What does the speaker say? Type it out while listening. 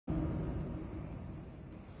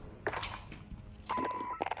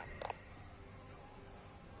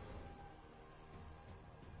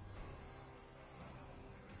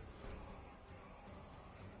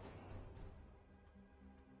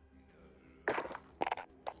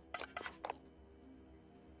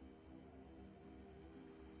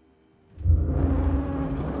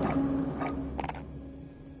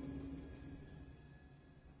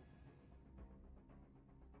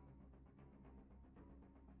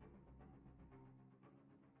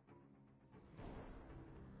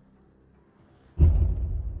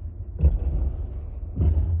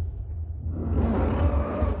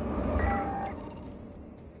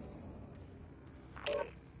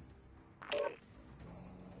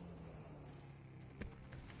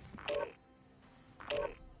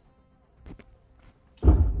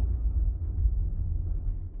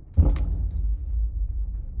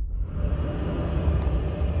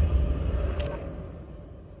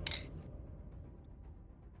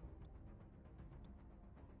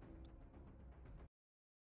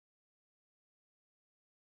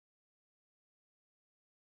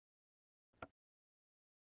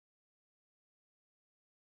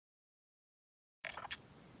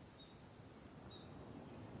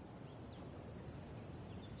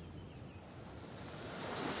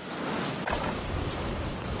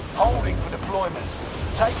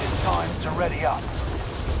Take this time to ready up.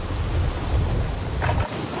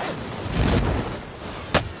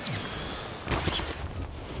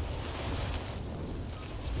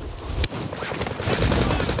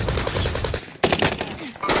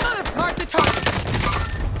 Mark the target.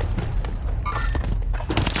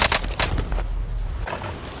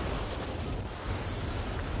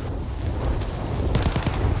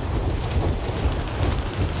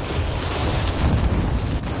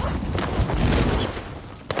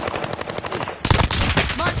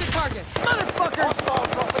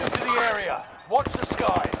 Watch the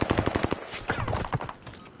skies.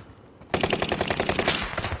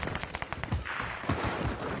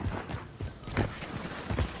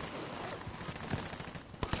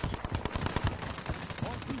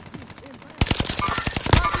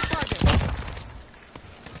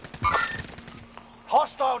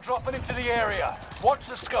 Hostile dropping into the area. Watch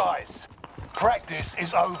the skies. Practice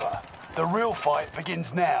is over. The real fight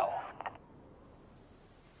begins now.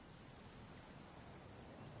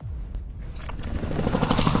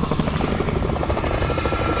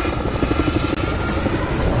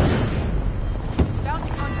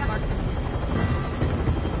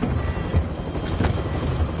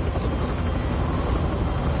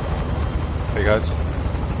 Hey guys.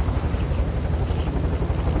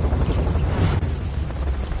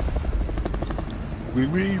 We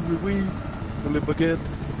live again.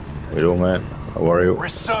 Hello man, how are you?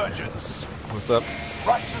 Resurgence. What's up?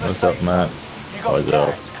 Rush to the What's up, man? You got What's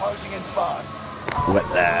gas closing in fast.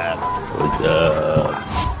 What's up? What's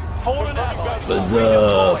up? Fallen allies will What's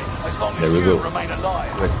redeploy up? as long There as we you go. remain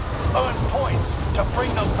alive. Earn points to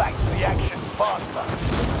bring them back to the action faster.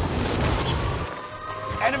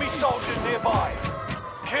 Enemy soldiers nearby.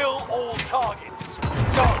 Kill all targets.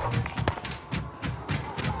 Go.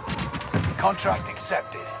 Contract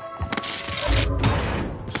accepted.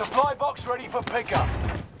 Supply box ready for pickup.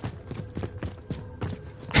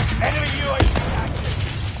 Enemy UAV active.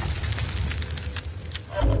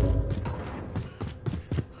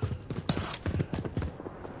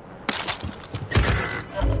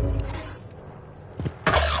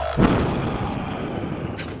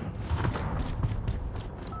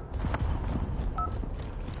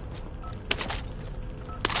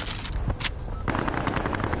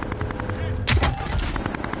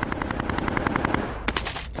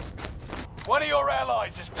 One of your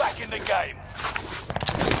allies is back in the game.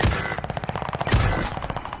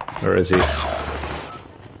 Where is he?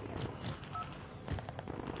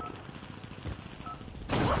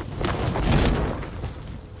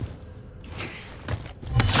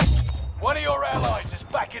 One of your allies is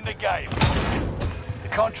back in the game. The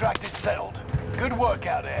contract is settled. Good work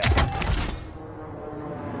out there.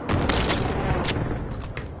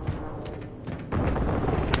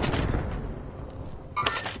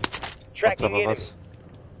 Some of us.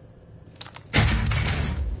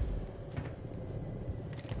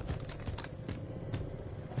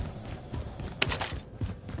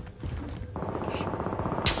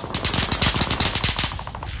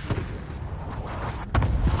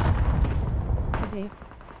 Dave.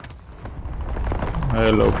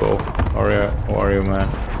 Hey local. How are you man?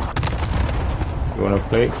 You wanna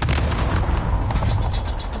play?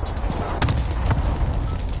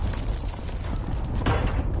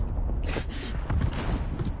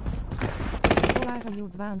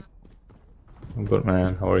 I'm good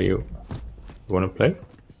man, how are you? You wanna play?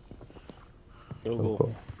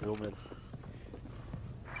 Go man.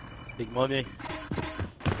 Big money.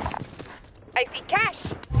 I see cash.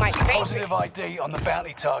 My favorite. Positive ID on the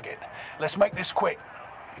bounty target. Let's make this quick.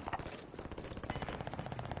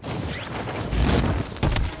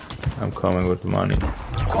 I'm coming with the money.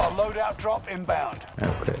 Got a loadout drop inbound.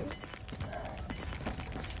 Okay.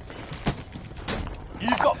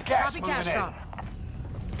 You've got gas Copy moving cash in. drop.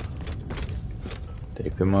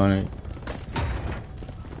 Take the money.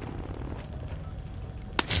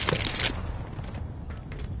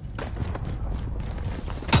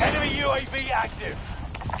 Enemy UAV active.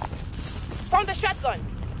 Found the shotgun.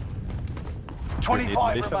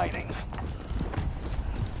 25 munition. remaining.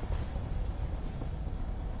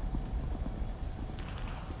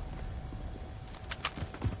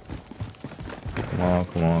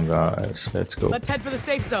 Come on guys, let's go. Let's head for the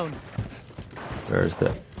safe zone. Where's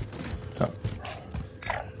that? Oh.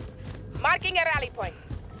 Marking a rally point.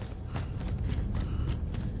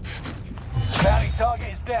 Bounty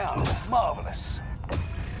target is down. Marvelous.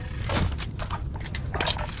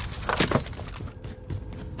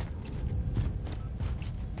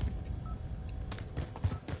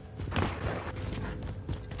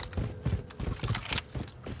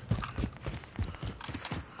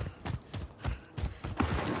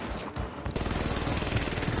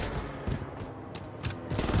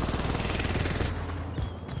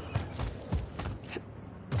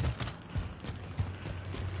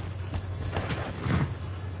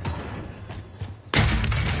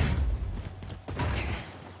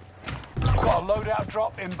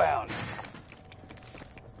 drop inbound.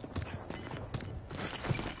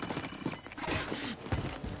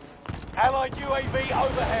 Allied UAV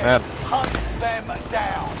overhead. Man. Hunt them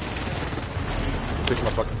down. Pick my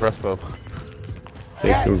fucking crossbow.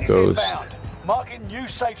 Gas your is ghost. inbound. Marking new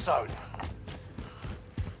safe zone.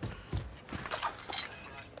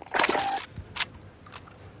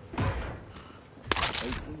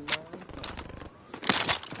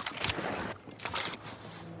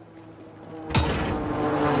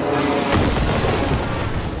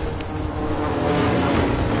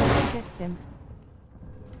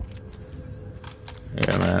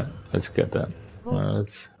 Yeah, man. Let's get that.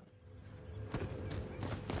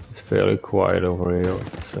 It's fairly quiet over here,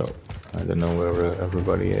 so I don't know where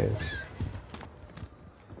everybody is.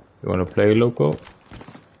 You wanna play local?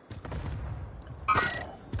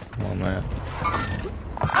 Oh man.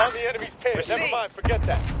 On the enemy's tail. Never mind, forget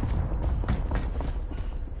that.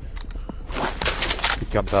 He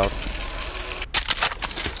jumped out.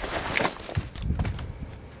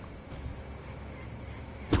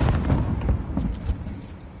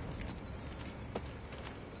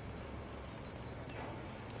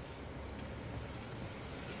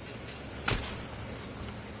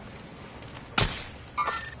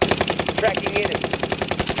 Tracking enemy.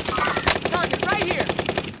 Target right here.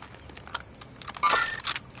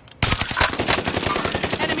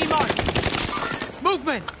 Enemy marked.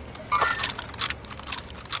 Movement.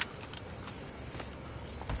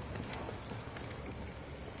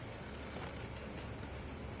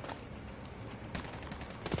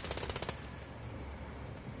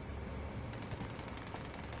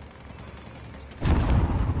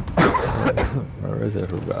 Where is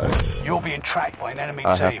everybody? You're being tracked by an enemy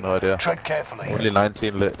I team. have no idea. Tread carefully. Only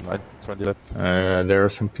 19 lit, 20 left. There are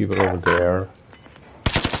some people over there.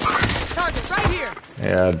 Target right here.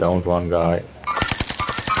 Yeah, downed one guy.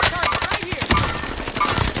 Target right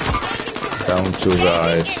here. Down two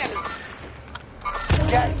guys. Enemy.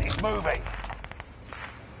 Gas is moving.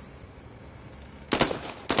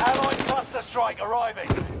 Allied cluster strike arriving.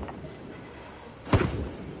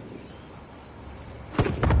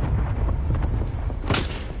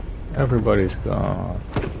 Everybody's gone.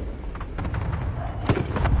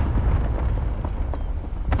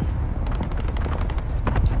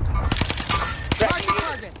 Mark the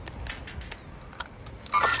target.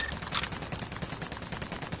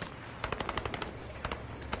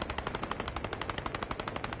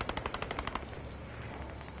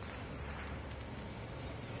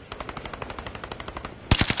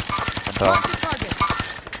 I'm down. Mark the target.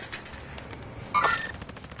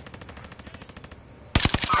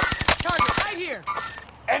 Target right here.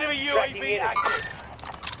 Enemy Tracking UAV enemy. active.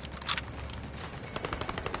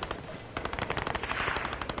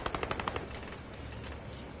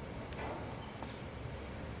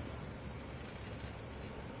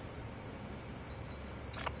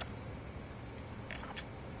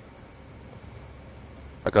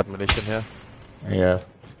 I got munition here. Yeah,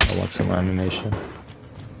 I want some ammunition.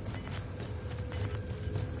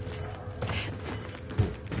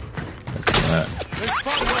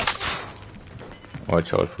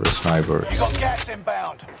 Watch out for the snipers. You got gas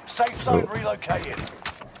inbound. Safe zone Oh. relocated.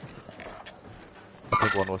 I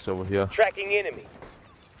think one was over here. Tracking enemy.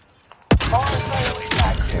 Fire sale is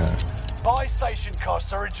active. Buy station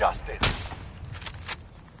costs are adjusted.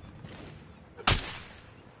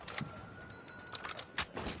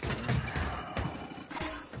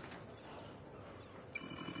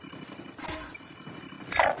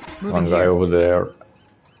 One guy over there.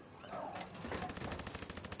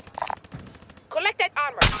 Collect that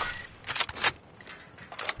armor.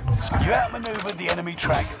 You outmaneuvered the enemy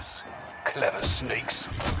trackers. Clever sneaks.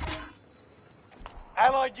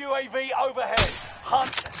 Allied UAV overhead.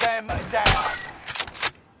 Hunt them down.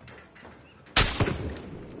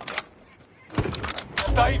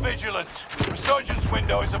 Stay vigilant. Resurgence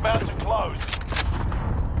window is about to close.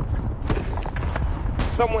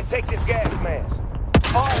 Someone take this gas mask.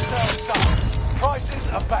 Fire sale done. Prices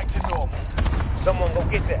are back to normal. Someone go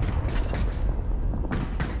get that.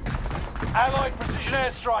 Allied precision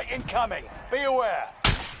airstrike incoming. Be aware.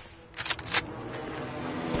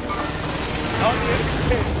 On the enemy's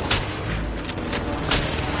tail.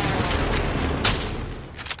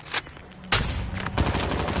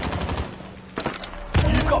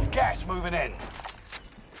 You've got gas moving in.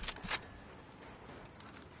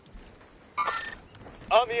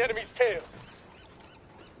 On the enemy's tail.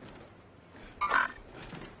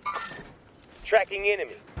 Tracking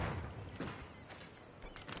enemy.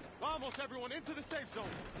 Almost everyone into the safe zone.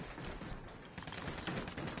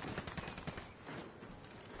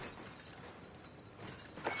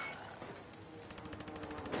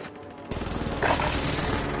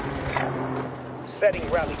 Setting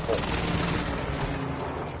rally point.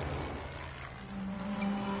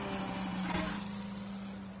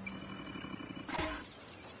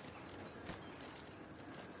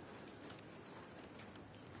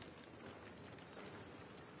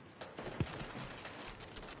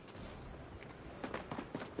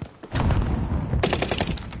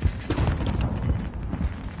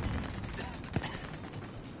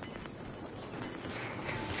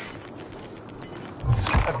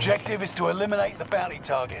 Objective is to eliminate the bounty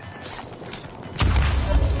target.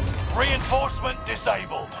 Reinforcement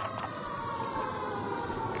disabled.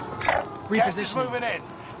 Gas is Repositioning. moving in.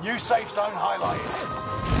 New safe zone highlighted.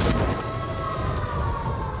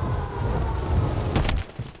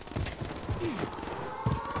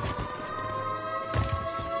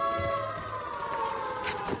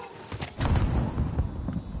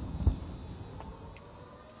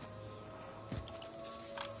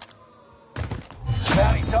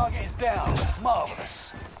 Bounty target is down.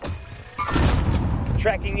 Marvelous.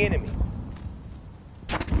 Tracking enemy.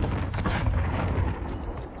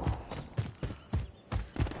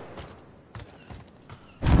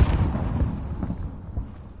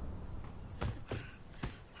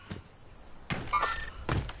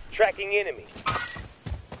 Tracking enemy.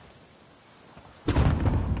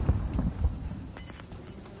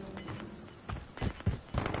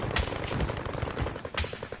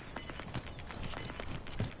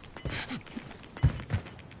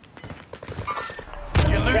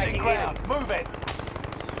 You're losing Tracking ground. Move it.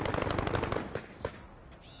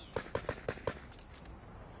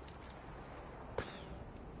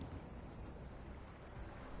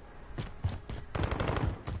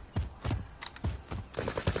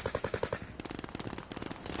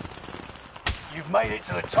 You've made it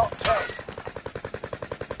to the top 10.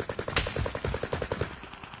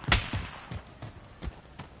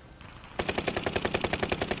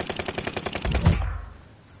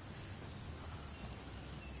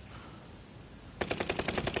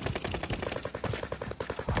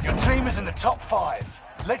 Your team is in the top 5.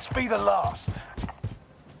 Let's be the last.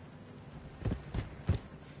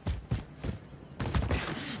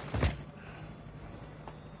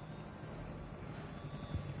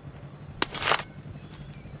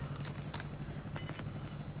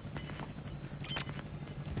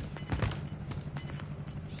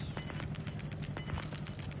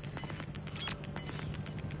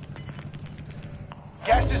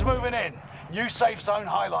 Gas is moving in. New safe zone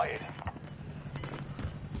highlighted.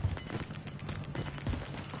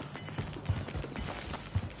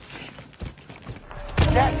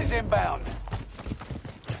 Gas is inbound.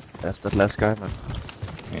 That's that last guy, man.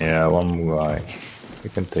 Yeah, one more guy. We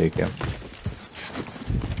can take him.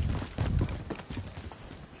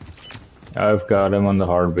 I've got him on the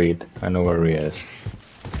heartbeat. I know where he is.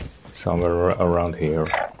 Somewhere around here.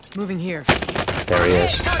 Moving here. There he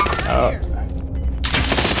is. Oh.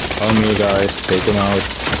 On you guys, take him out.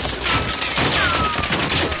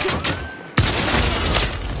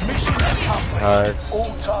 Mission accomplished. Nice.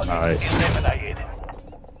 All targets Nice. eliminated.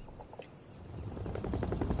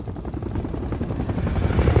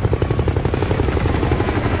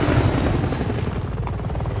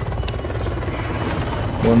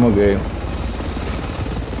 One more game.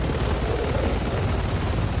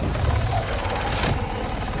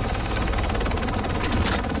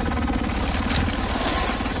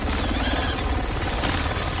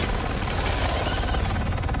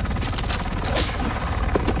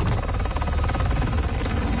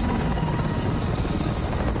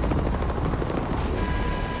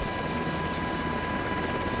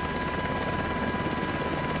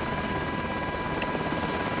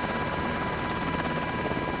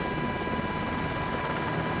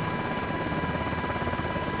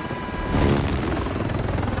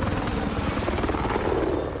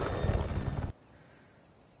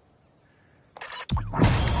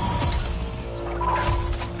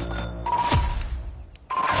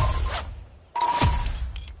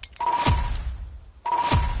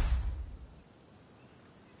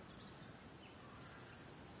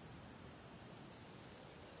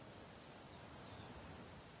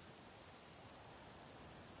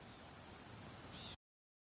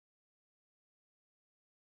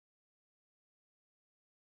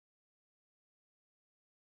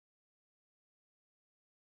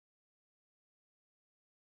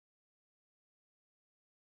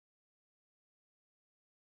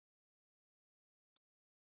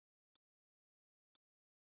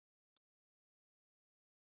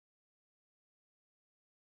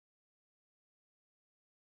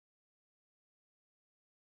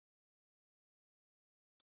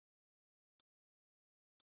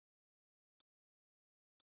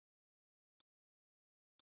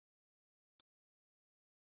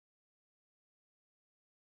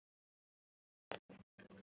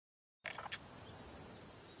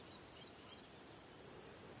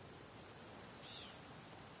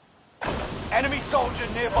 Enemy soldier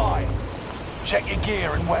nearby. Check your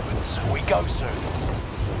gear and weapons. We go soon.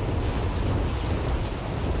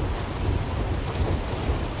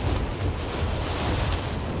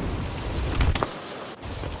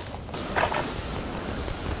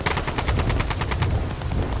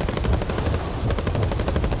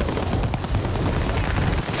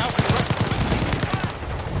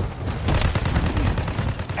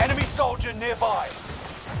 Enemy soldier nearby.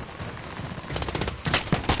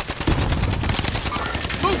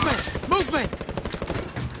 Movement! Movement!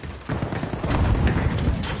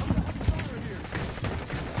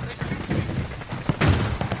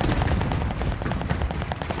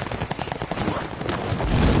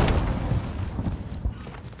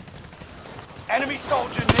 Enemy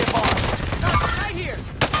soldier nearby. Right here!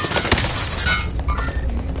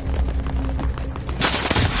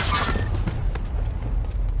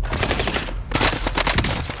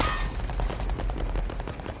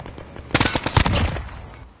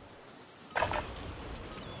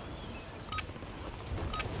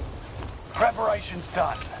 Preparations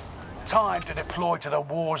done. Time to deploy to the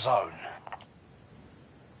war zone.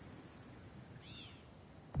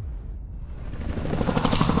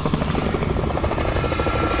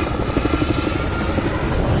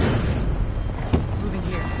 Moving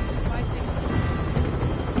here.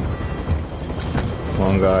 Come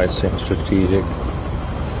on guys, think strategic.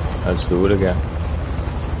 Let's do it again.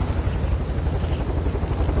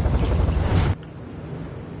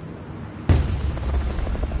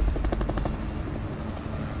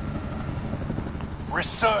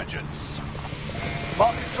 Resurgence.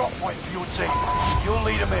 Mark a drop point for your team. You'll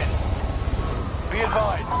lead them in. Be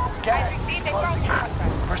advised, gas is closing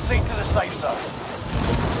in. Proceed to the safe zone.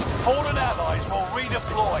 Fallen allies will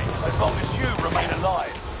redeploy as long as you remain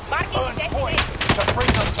alive. Earn points to bring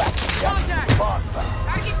them back to the Contact! faster.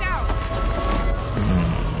 Target down!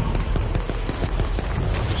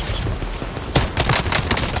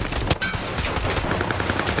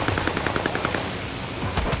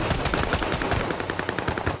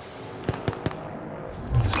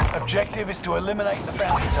 Objective is to eliminate the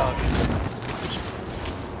bounty target.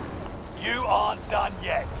 You aren't done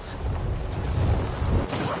yet.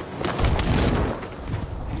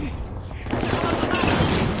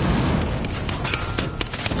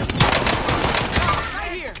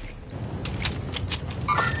 Right here!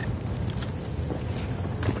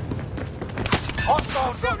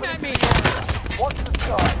 Hostile Shooting dropping at me! into the area. Watch the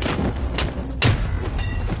sky.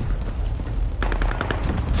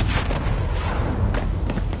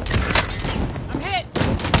 I'm hit!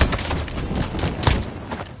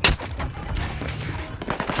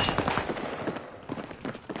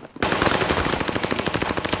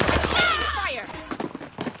 Fire!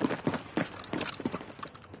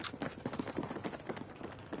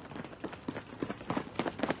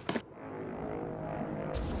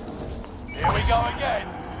 Here we go again.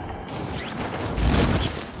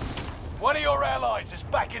 One of your allies is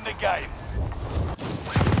back in the game.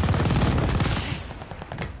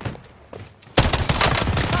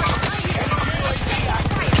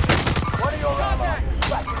 One of your allies is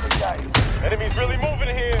back in the game. Enemies really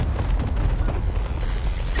moving here.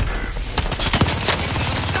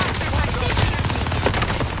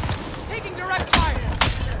 Taking direct fire!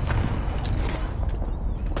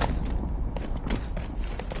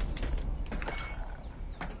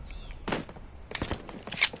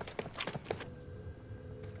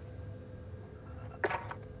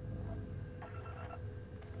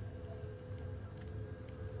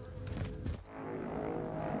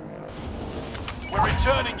 We're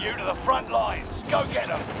returning you to the front lines. Go get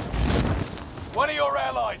them. One of your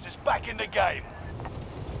allies is back in the game.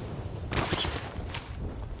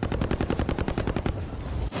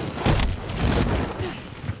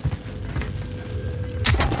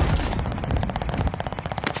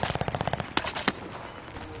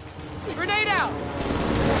 Grenade out!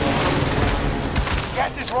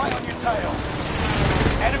 Gas is right on your tail.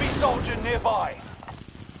 Enemy soldier nearby.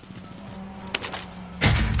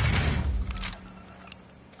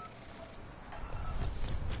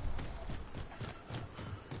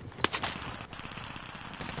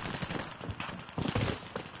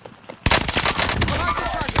 Mark the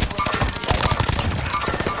target!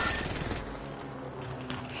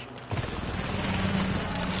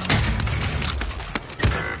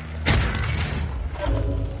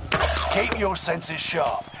 Keep your senses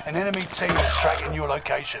sharp. An enemy team is tracking your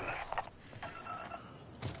location.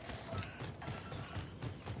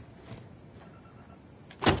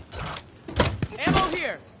 Ammo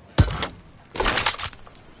here!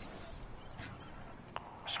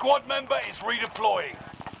 Squad member is redeploying.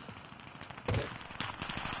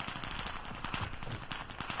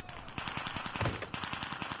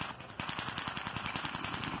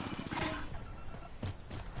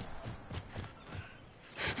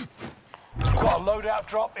 Got a loadout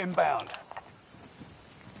drop inbound.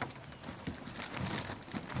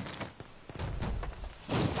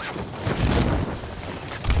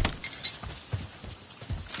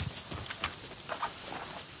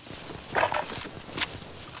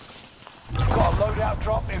 Got a loadout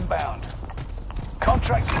drop inbound.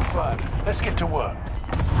 Contract confirmed. Let's get to work.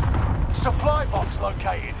 Supply box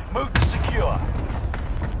located. Move to secure.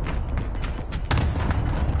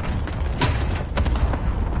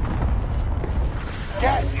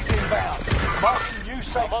 Gas is inbound. Marking new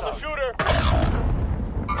safe I'm on the zone. shooter.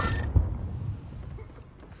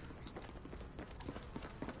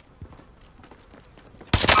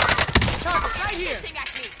 Target right here.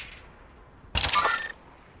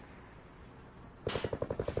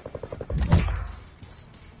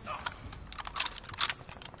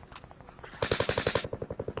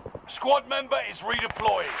 Squad member is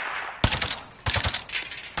redeploying.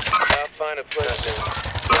 I'll find a place.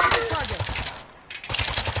 Target.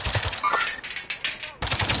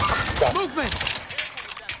 Movement.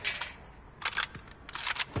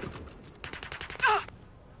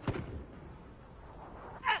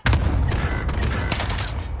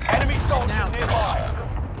 Enemy soldier Now. nearby.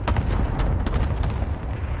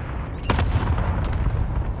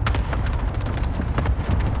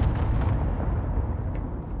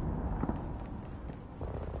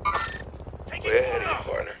 We're ahead of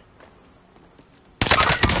you, partner.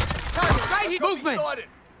 Target right here. Movement.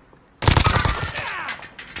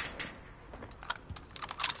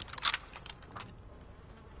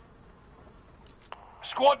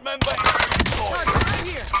 Squad member is redeployed. Target right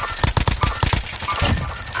here.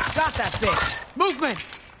 Got that bitch. Movement.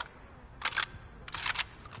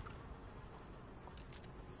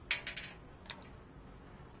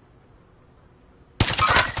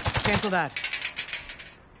 Cancel that.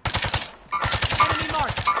 Enemy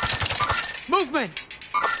marked. Movement.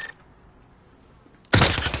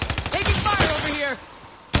 Taking fire over here.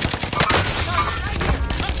 Target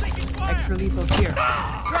right here. Extra lethal's here.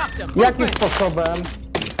 Dropped him. Jakim Movement. sposobem?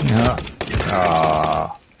 Yeah.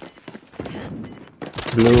 Ah.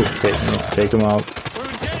 Blue, take him out.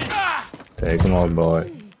 Take him out,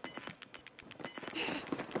 boy.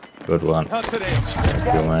 Good one. Not today.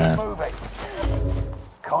 Good man. Moving.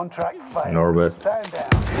 Contract failed. Norbert, Stand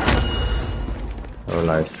down. our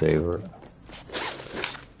lifesaver.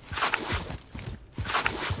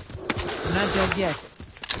 I'm not dead yet.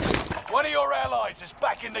 One of your allies is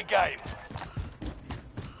back in the game.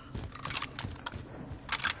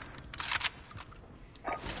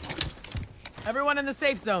 Everyone in the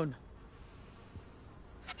safe zone.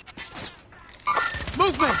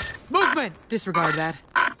 Movement! Movement! Disregard that.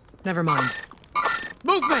 Never mind.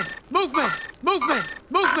 Movement! Movement! Movement!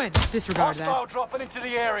 Movement! Disregard Hostile that. dropping into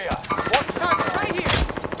the area. Watch the Target sky. right here!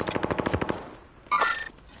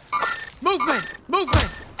 Movement!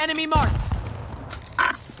 Movement! Enemy marked!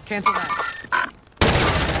 Cancel that.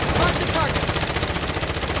 Mark the target!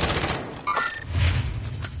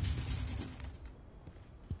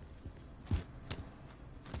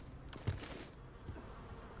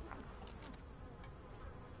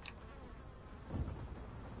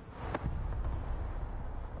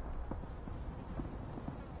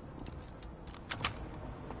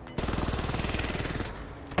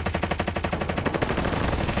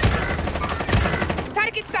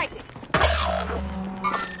 Target sighted.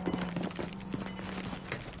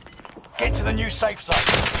 Get to the new safe zone.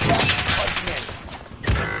 Gas is closing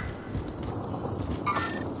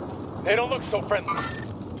in. They don't look so friendly.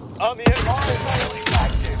 On the enemy.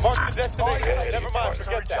 Active. Mark the destination. Isolation Never mind, tests are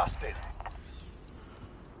forget that. adjusted.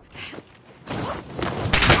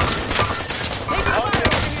 Taking On the fire over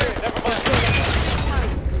enemy. here! Never mind.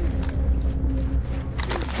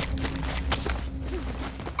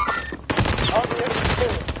 On the enemy.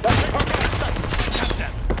 That's the target in sight. Shoot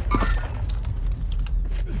them.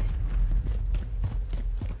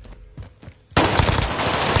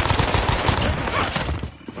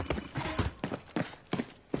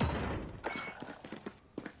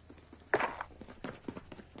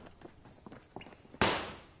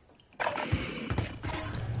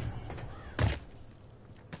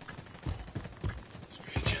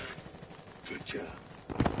 Good job.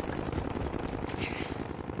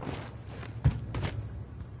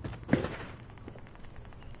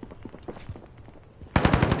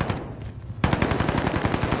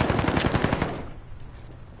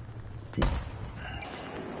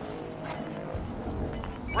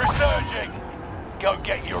 Resurging. Go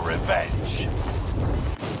get your revenge.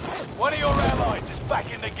 One of your allies is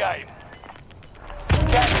back in the game.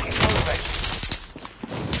 Gas is moving.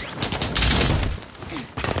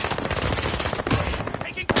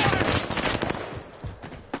 Taking fire.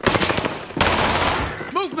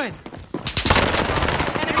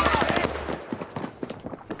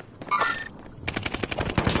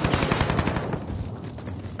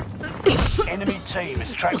 team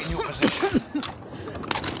is tracking your position.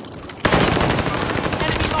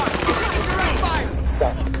 Enemy marked. Direct fire.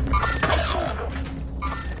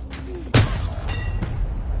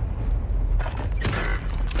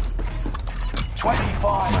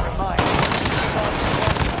 25 remain.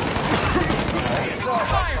 It's not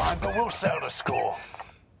that time, but we'll settle the score.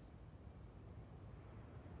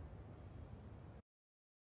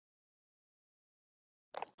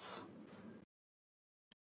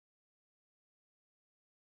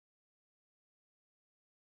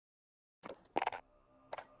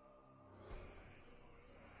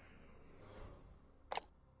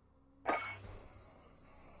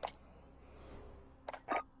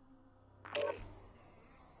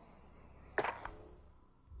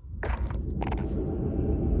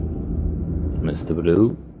 Mr.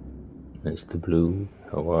 Blue? Mr. Blue,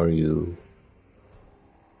 how are you?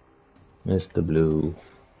 Mr. Blue.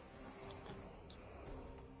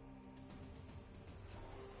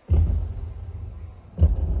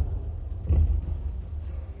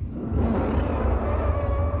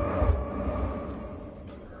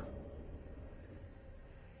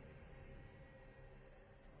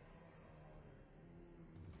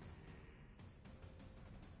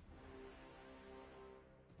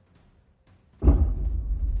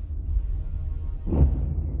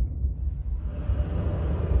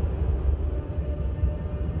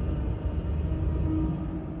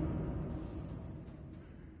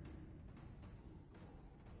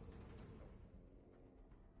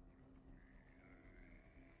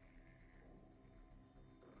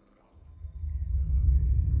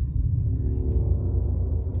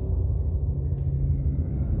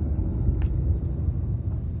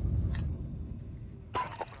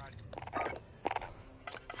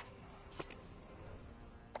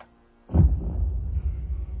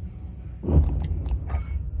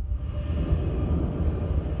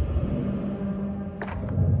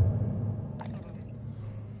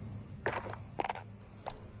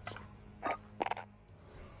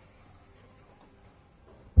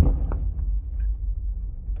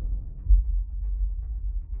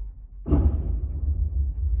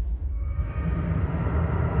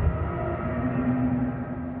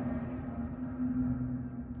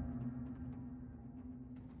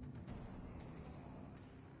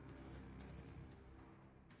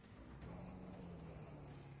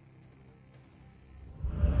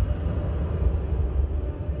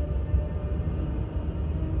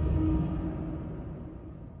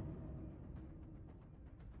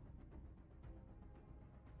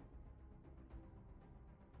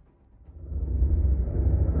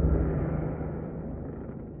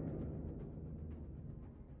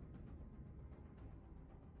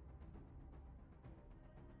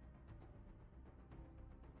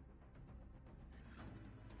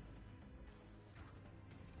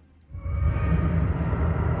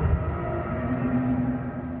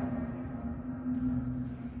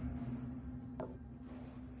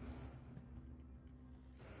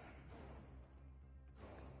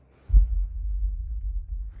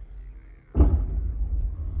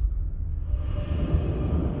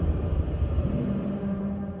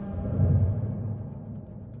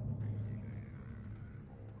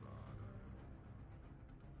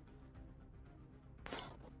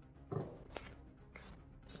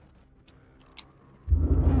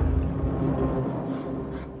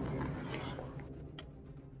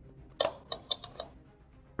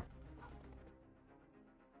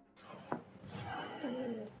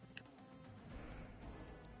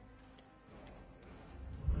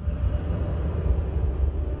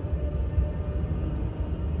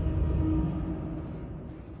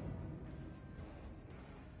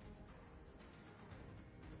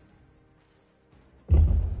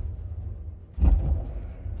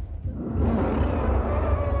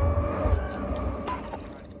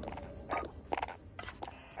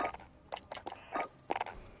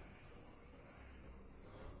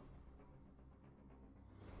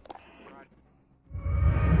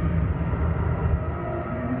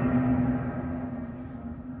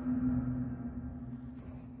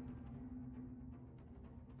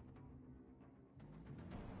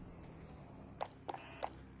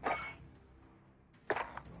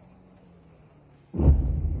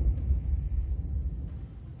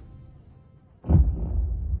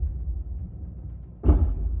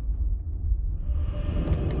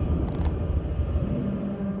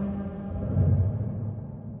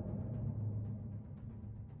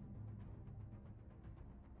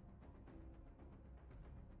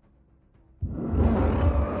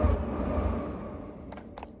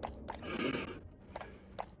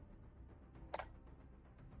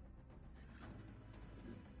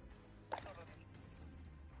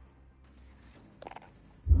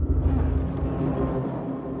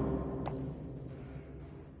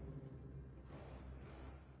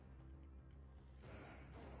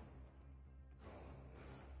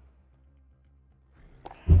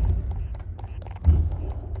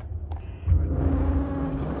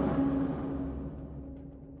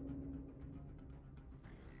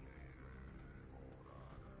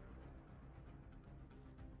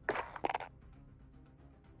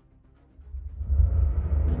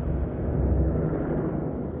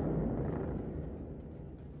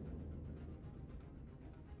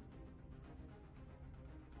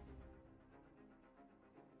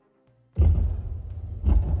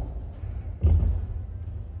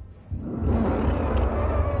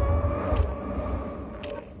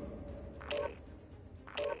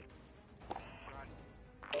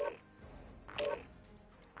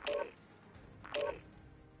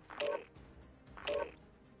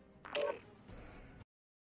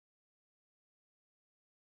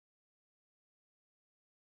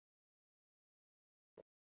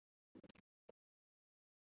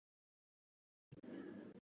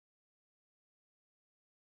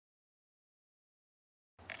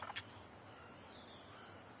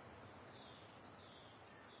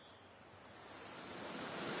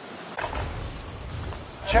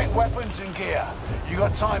 Check weapons and gear. You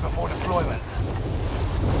got time before deployment.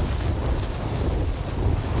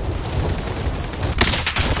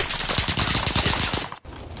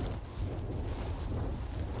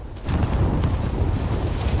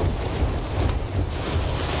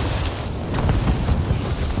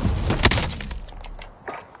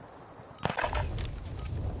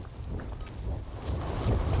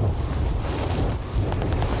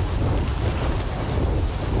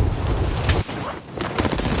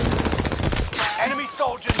 Enemy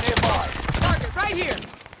soldiers nearby. Target right here.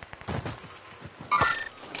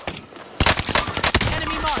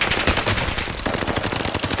 Enemy marked.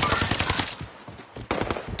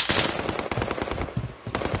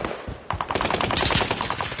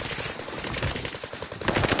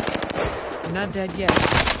 You're not dead yet.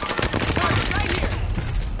 Target right here.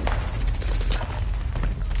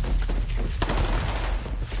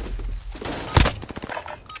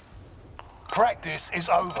 Practice is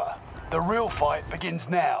over. The real fight begins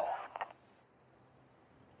now.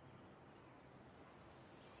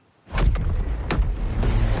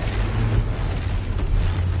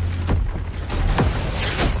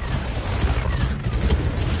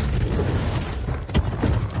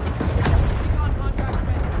 Recon contract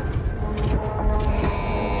ready.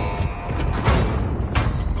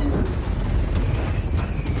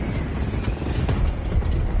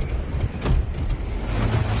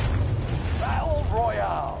 Battle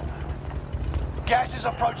Royale. Gas is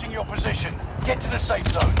approaching your position. Get to the safe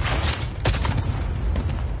zone.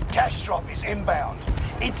 Cash drop is inbound.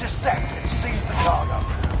 Intercept and seize the cargo.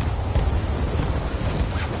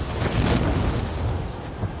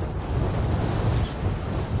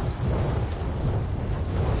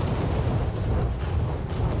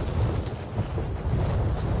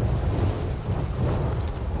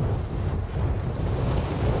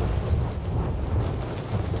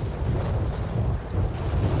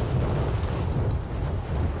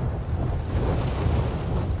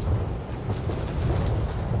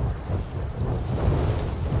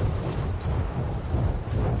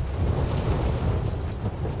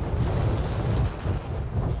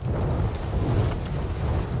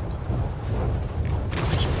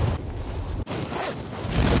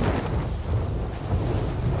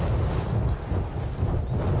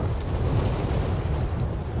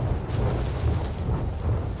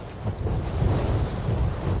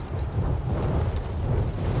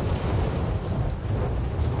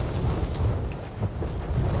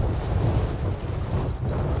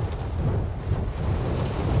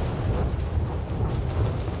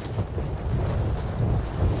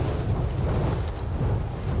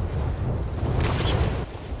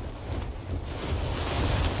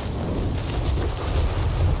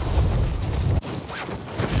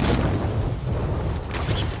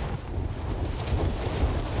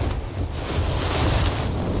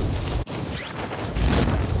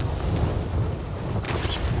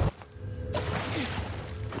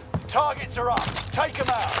 Targets are up. Take them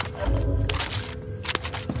out.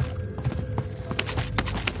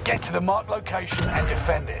 Get to the marked location and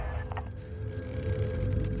defend it.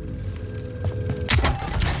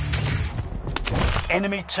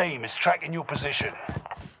 Enemy team is tracking your position.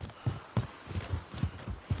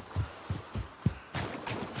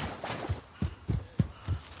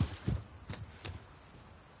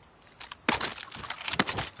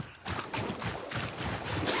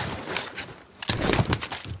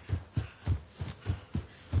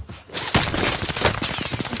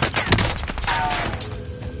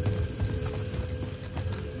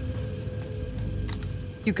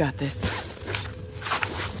 You got this.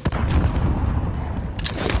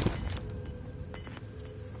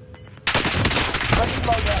 Friendly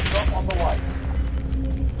loadout drop on the way.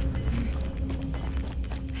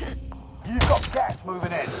 You've got gas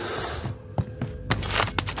moving in.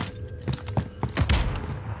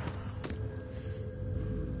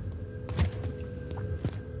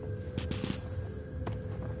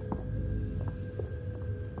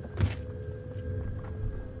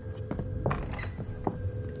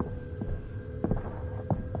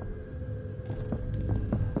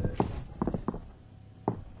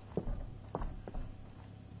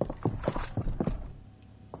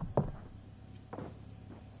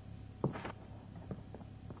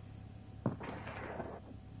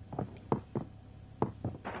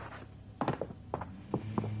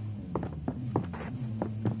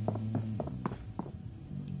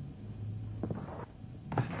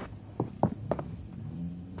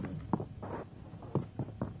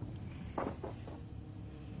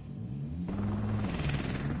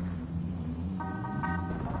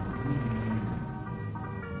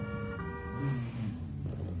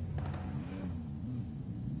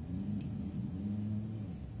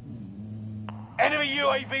 Enemy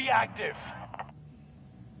UAV active.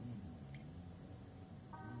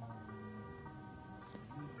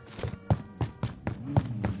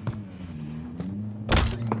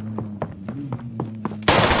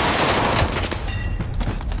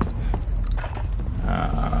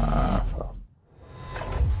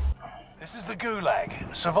 This is the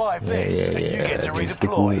Gulag. Survive this, and you get to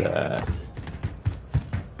redeploy.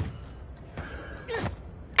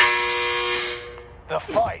 The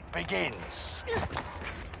fight begins.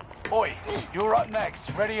 Oi, you're up next.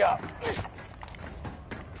 Ready up.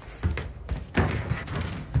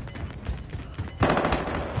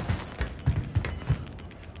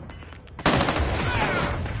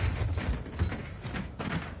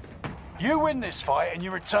 You win this fight and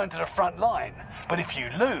you return to the front line. But if you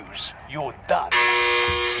lose, you're done.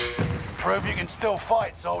 Prove you can still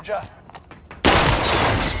fight, soldier.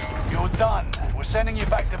 You're done. We're sending you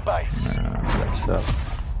back to base. That's tough.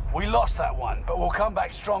 We lost that one, but we'll come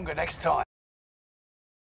back stronger next time.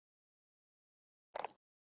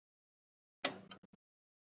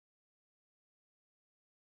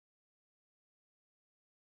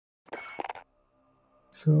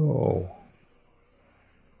 So,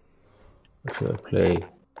 what should I play?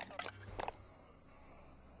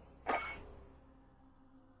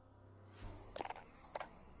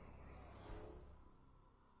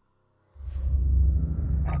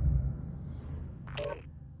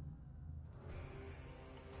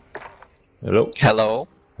 Hello? Hello.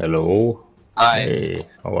 Hello. Hi. Hey,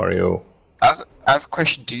 how are you? I have a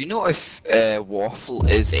question. Do you know if Waffle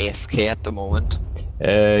is AFK at the moment?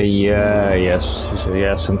 Yes. He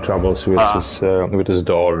has some troubles with his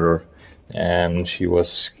daughter, and she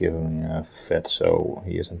was giving a fit, so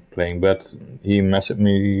he isn't playing. But he messaged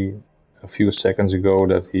me a few seconds ago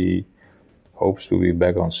that he hopes to be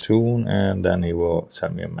back on soon, and then he will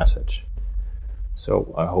send me a message.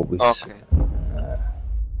 So I hope he's... Okay.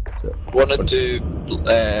 Wanna do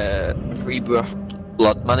Rebirth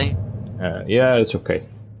Blood Money? Yeah, it's okay.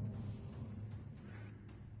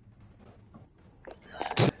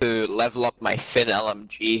 To level up my Finn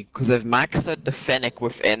LMG, because I've maxed out the Fennec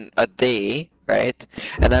within a day, right?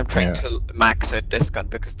 And I'm trying to max out this gun,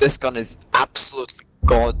 because this gun is absolutely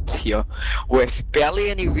god tier, with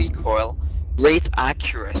barely any recoil, great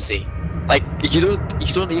accuracy. Like, you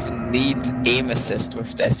don't even need aim assist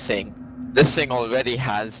with this thing. This thing already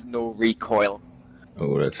has no recoil.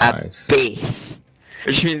 Oh, that's at nice. base.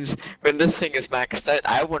 Which means when this thing is maxed out,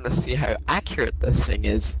 I want to see how accurate this thing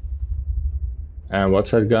is. And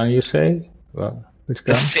what's that gun you say? Well, which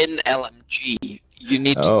gun? The Finn LMG. You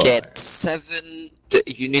need to get 7.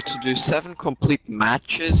 You need to do 7 complete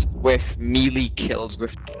matches with melee kills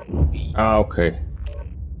with. Ah, okay.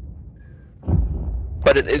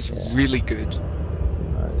 But it is really good.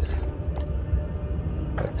 Nice.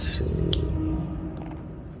 Let's see.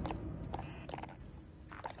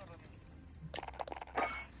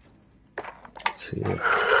 Let's see.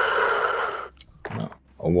 No,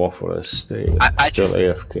 Waffle is still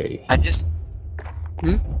AFK. I just.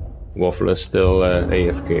 Waffle is still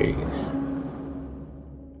AFK.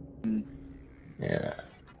 Yeah.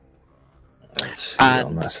 Let's see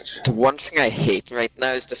and message. the one thing I hate right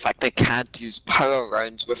now is the fact I can't use power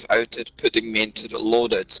rounds without it putting me into the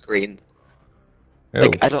loadout screen. Oh.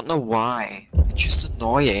 Like, I don't know why. It's just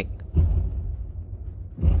annoying.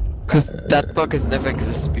 Because that bug has never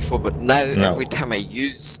existed before, but now every time I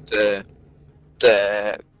use the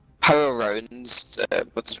power rounds,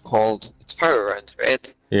 what's it called? It's power rounds,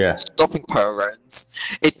 right? Yeah. Stopping power rounds.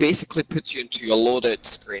 It basically puts you into your loadout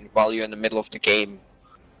screen while you're in the middle of the game.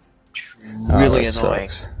 It's really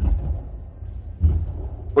annoying. Sucks.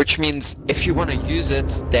 Which means if you want to use it,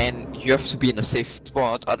 then you have to be in a safe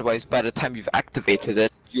spot, otherwise by the time you've activated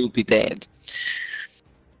it, you'll be dead.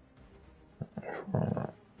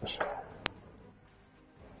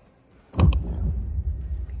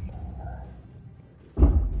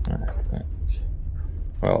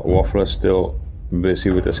 Well, Waffle is still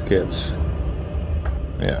busy with his kids.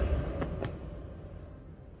 Yeah.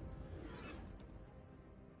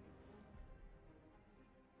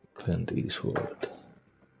 Clint Eastwood.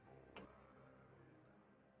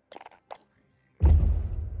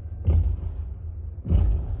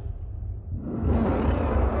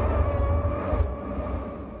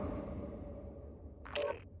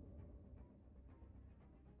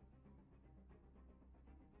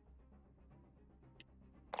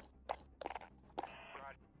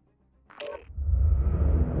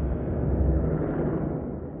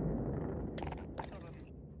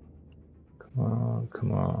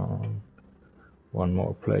 Come on. One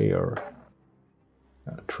more player.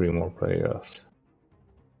 3 more players.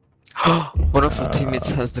 One of our teammates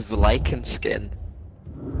has the Vilicant skin.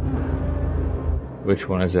 Which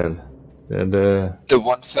one is that? The The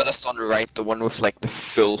one furthest on the right, the one with like the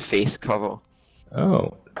full face cover.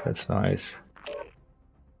 Oh, that's nice.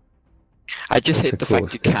 I just That's hate a the cool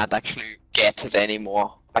fact you skin. can't actually get it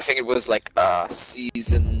anymore. I think it was like a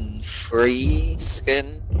season 3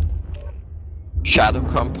 skin. Shadow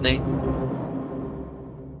Company.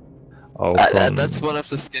 Oh, That's one of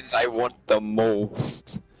the skins I want the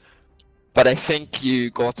most. But I think you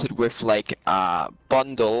got it with like a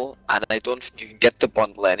bundle, and I don't think you can get the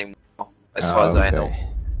bundle anymore, as far as I know. okay.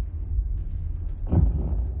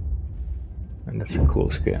 And that's a cool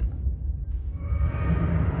skin.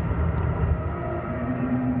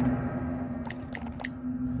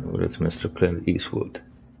 Oh, that's Mr. Clint Eastwood.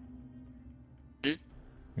 Hmm?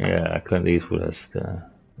 Yeah, Clint Eastwood has the...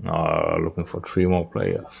 Oh, looking for 3 more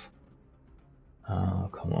players. Oh,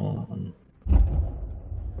 come on.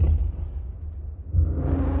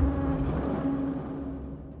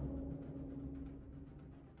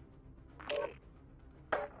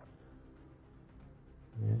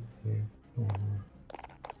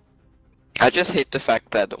 I just hate the fact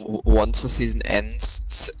that once the season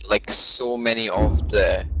ends, like so many of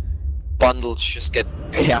the bundles just get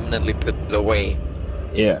permanently put away.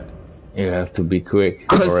 Yeah, you have to be quick,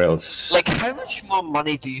 'Cause, or else... like, how much more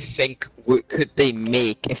money do you think could they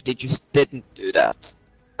make if they just didn't do that?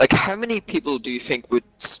 Like, how many people do you think would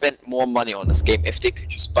spend more money on this game if they could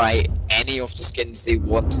just buy any of the skins they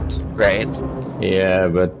wanted, right? Yeah,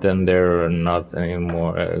 but then they're not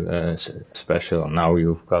anymore special. Now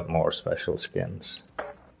you've got more special skins.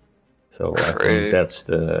 So I think that's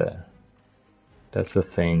the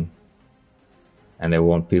thing. And they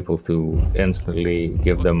want people to instantly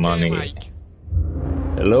give them money. Mike.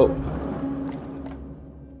 Hello?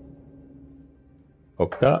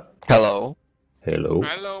 Octa? Hello? Hello?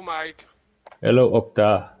 Hello, Mike. Hello,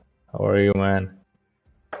 Octa. How are you, man?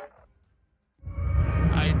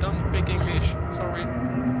 I don't speak English. Sorry.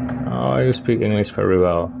 Oh, you speak English very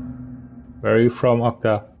well. Where are you from,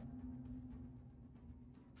 Octa?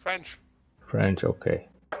 French. French, okay.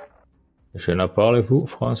 Je ne parlez-vous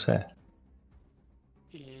français?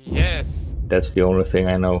 Yes. That's the only thing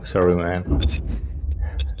I know, sorry man.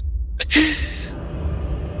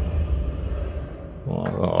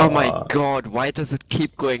 Oh my god, why does it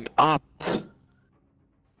keep going up?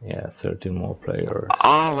 Yeah, 13 more players.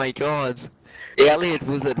 Oh my god. Earlier it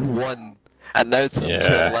was at 1, and now it's up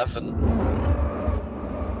to 11.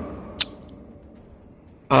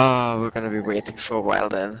 Oh, we're gonna be waiting for a while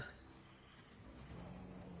then.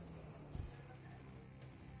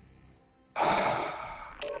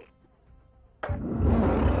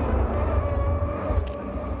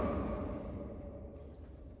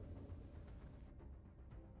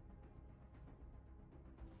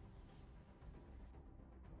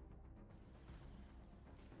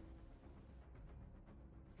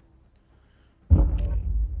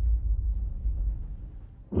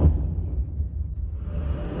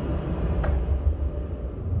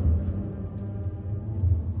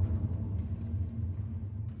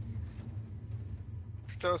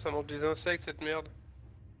 Putain, ça mange des insectes cette merde.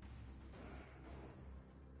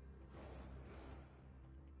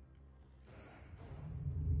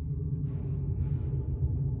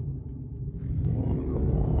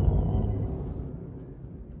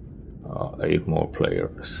 Oh, 8 more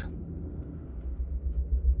players.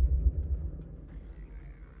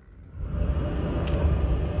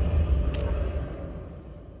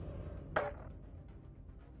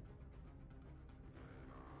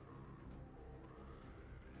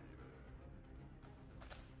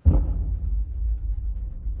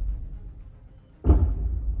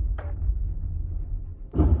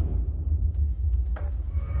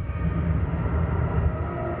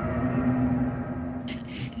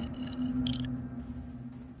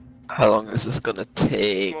 How long is this gonna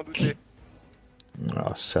take?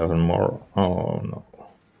 Oh, 7 more. Oh no.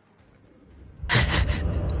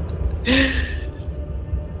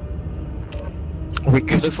 We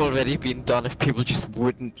could have already been done if people just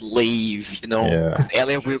wouldn't leave, you know? Yeah. Because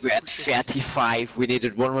earlier we were at 35, we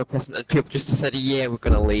needed one more person, and people just decided, yeah, we're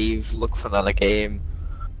gonna leave, look for another game.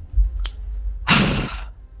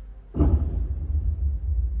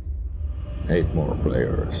 8 more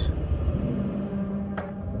players.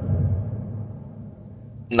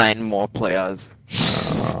 9 more players.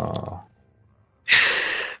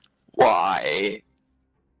 Why?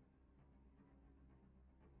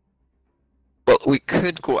 Well, we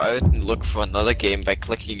could go out and look for another game by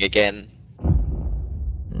clicking again.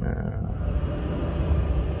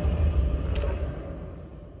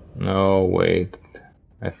 No, wait.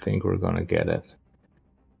 I think we're gonna get it.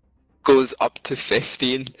 goes up to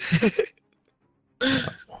 15.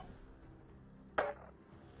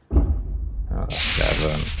 Oh,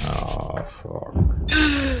 7. Oh, fuck.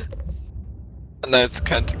 And now it's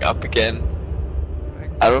counting up again.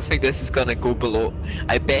 I don't think this is gonna go below.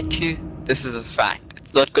 I bet you this is a fact.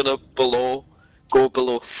 It's not gonna go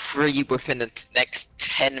below 3 within the next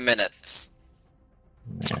 10 minutes.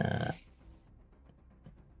 Yeah.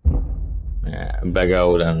 Yeah, back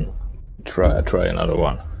out and try another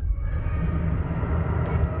one.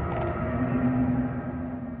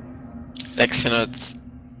 Next minute,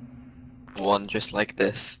 one just like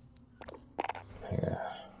this. Yeah,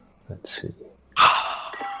 let's see.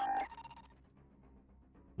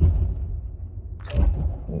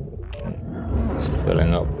 It's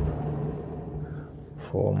filling up.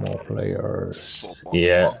 4 more players.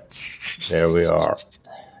 Yeah, there we are.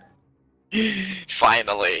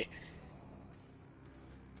 Finally.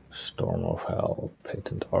 Storm of Hell,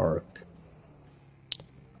 Patent Arc.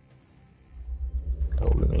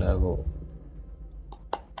 Loading level.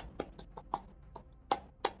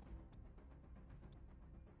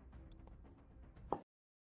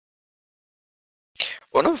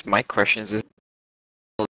 One of my questions is,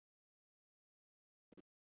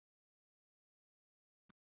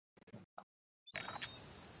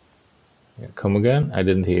 Yeah, come again? I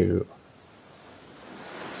didn't hear you.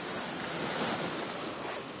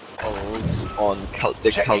 on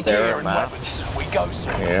the Checking gear Caldera and map. weapons. We go,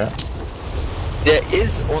 sir. Yeah. There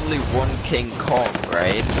is only one King Kong,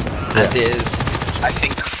 right? And there's, I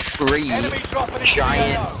think, 3 Enemy dropping into the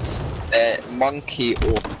giant monkey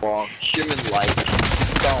or human-like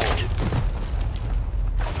skulls.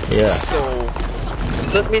 Yeah. So,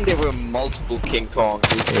 does that mean there were multiple King Kongs?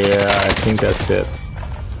 Yeah, I think that's it.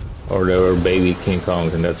 Or there were baby King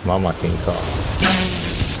Kongs and that's Mama King Kong.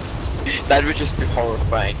 That would just be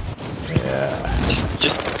horrifying. Yeah.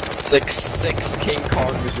 Just like 6 King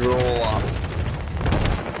Kongs roll up.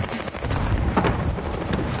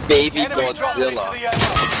 Baby Enemy dropping into Godzilla. the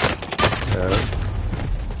AO.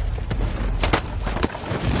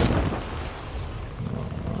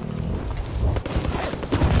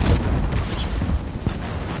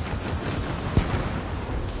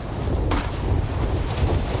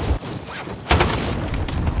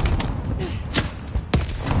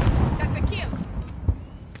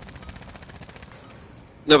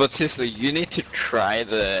 No, but seriously, you need to try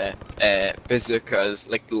the bazookas,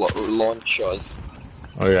 like launchers.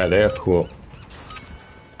 Oh yeah, they're cool.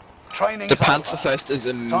 Training's The over. Panzerfaust is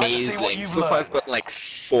Time to see what amazing. you've So far learned. I've got like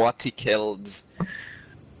 40 kills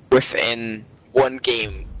within one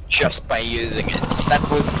game just by using it. That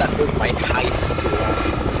was my high score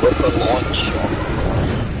with the launcher.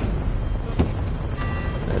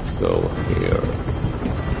 Let's go here.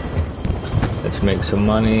 Let's make some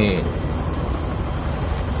money.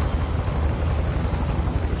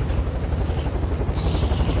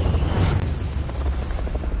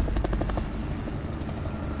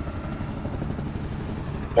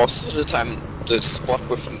 Most of the time, the spot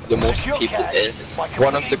with the most Secure people cash is by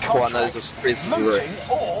one of the completing corners of contracts, prison looting, roof.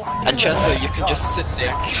 or And just so you can just sit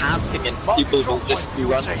there camping and people will just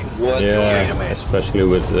run towards you. Yeah, especially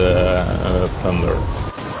with thunder.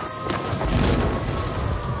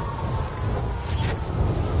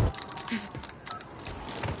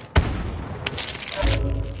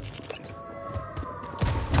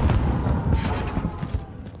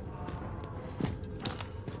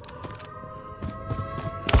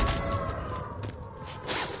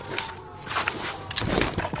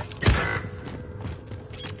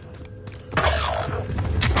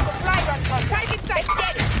 Supply run from target site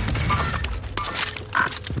steady.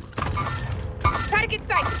 Target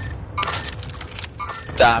site.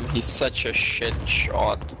 Damn, he's such a shit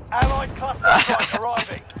shot. Allied cluster strike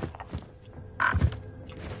arriving.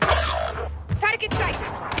 Target site.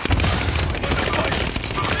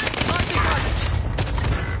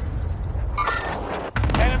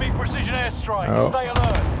 Enemy precision airstrike. Oh. Stay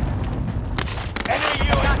alert. Enemy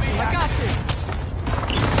UAV I got you.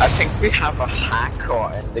 I think we have a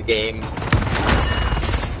hacker in the game.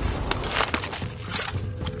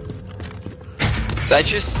 So I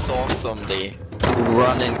just saw somebody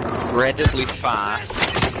run incredibly fast.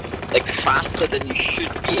 Like faster than you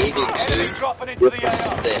should be able Enemy to dropping into with the a AO.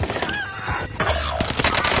 stick.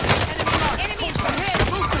 Enemy is ahead.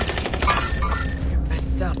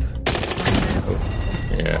 Messed up.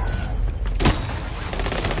 Yeah.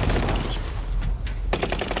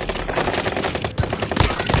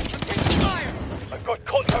 I've got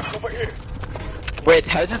contact over here. Wait,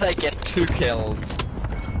 how did I get 2 kills?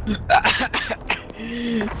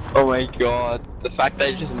 Oh my god, the fact that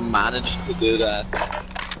I just managed to do that.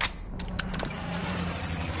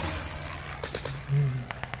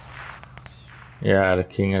 Yeah, the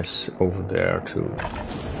king is over there too.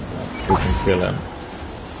 We can kill him.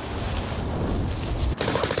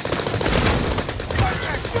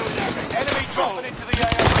 Enemy dropping into the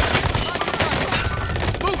AO.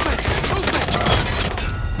 Movement! Movement!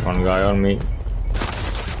 One guy on me.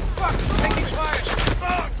 Fuck! Taking fire!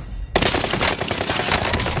 Fuck!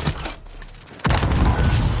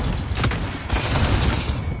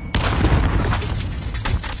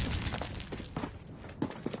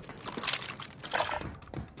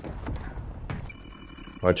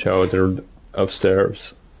 Watch out, they're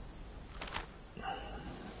upstairs.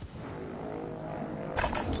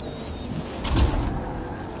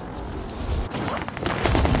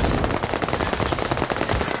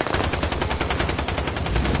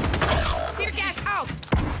 Tear gas out!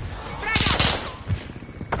 Frag out!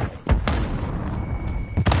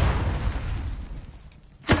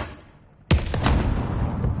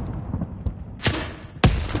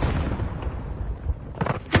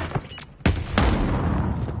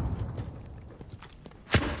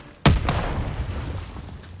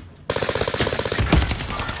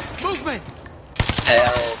 Movement!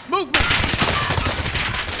 Hell. Movement!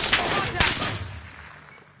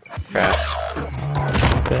 Crap.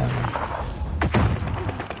 Damn.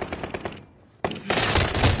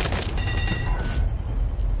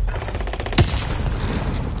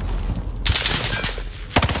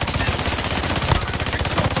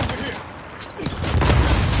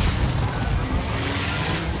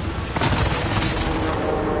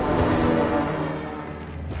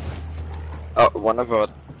 Oh, one of our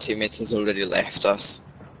teammates has already left us.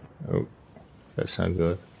 Oh, that's not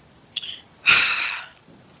good.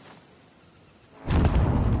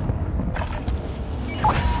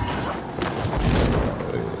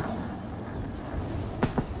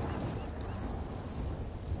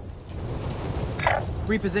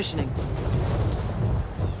 Repositioning.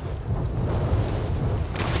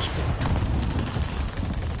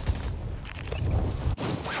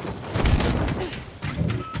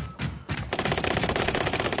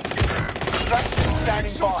 Strenght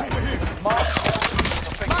standing by. Mark.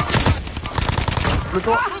 Who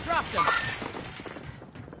dropped him?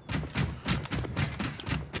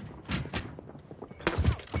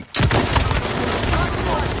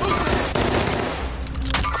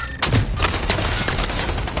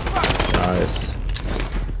 Nice.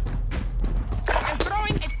 I'm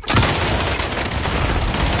throwing a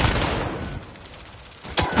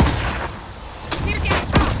tear gas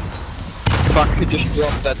out! Fuck, we just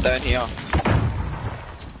dropped that down here.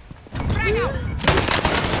 Frag out!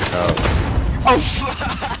 Oh, Oh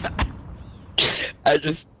fuck! I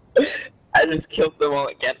just killed them all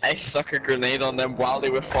again. I suck a grenade on them while they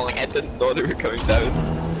were falling. I didn't know they were coming down.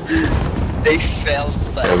 They fell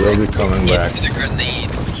they will be coming back. into the grenade.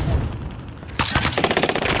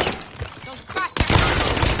 Those bastards!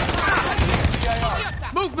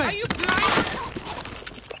 Movement! Are you blind?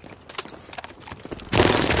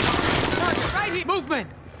 Target right here! Movement!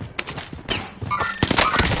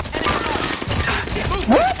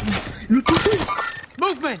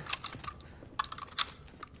 Movement!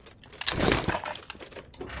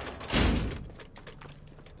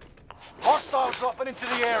 Hostile dropping into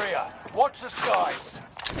the area. Watch the skies.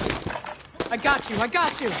 I got you, I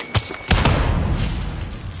got you!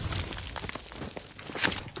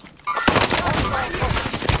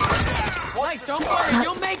 Right, don't worry,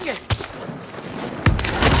 you'll make it!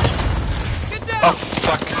 Get down! Oh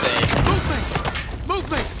fuck's sake. Movement!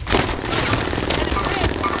 Movement!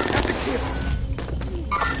 That's a kill!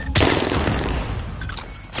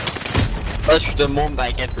 That's the moment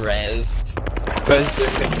I get rezzed.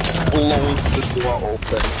 Berserker just blows the door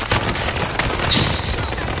open.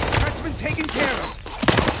 That's been taken care of!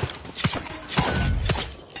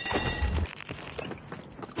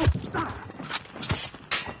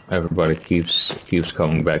 Everybody keeps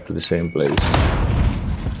coming back to the same place.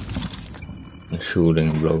 And shooting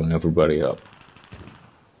and blowing everybody up.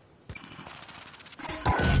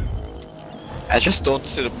 I just don't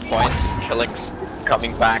see the point in killing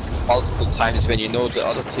coming back multiple times when you know the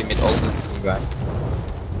other teammate also is coming back.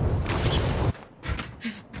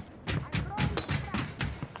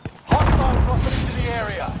 Hostile dropping into the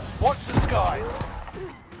area. Watch the skies.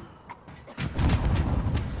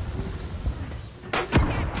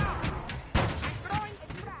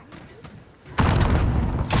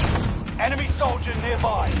 Enemy soldier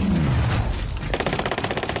nearby.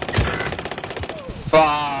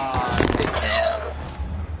 Fucking hell.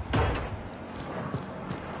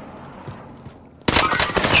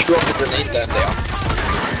 Just drop a grenade down there.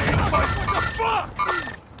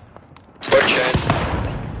 Watch out.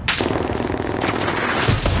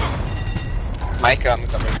 Micah, I'm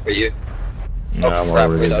coming for you. No, I'm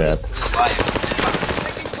already dead.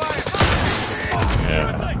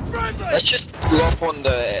 Yeah. Let's just drop on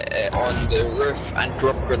the roof and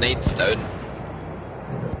drop grenades down.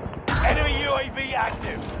 Enemy UAV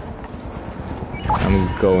active.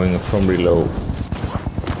 I'm going from below.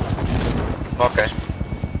 Okay.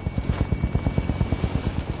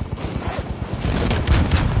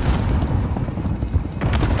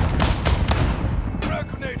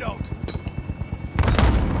 Grenade out.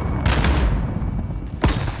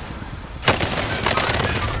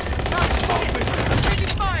 Taking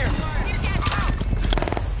fire!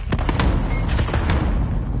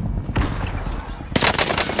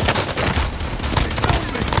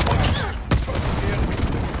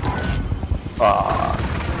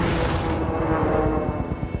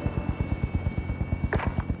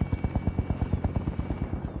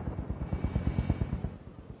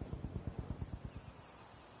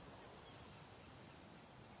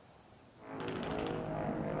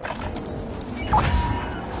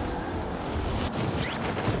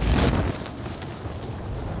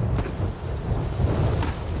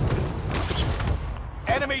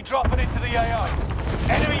 Enemy dropping into the AI.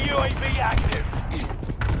 Enemy UAV active.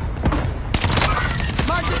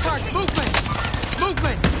 Mark the target! Movement!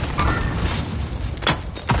 Movement!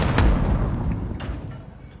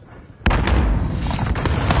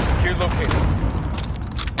 Gear located.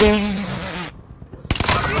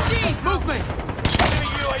 RPG! Movement! Enemy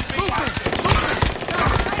UAV active.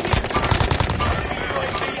 Enemy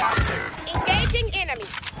UAV active. Engaging enemy.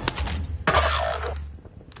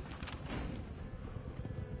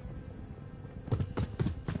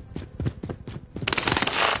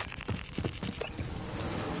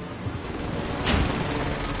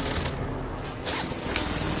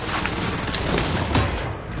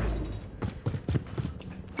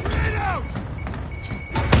 Grenade out.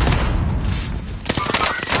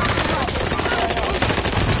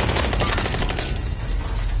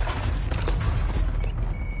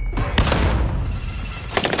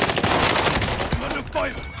 I'm under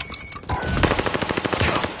fire.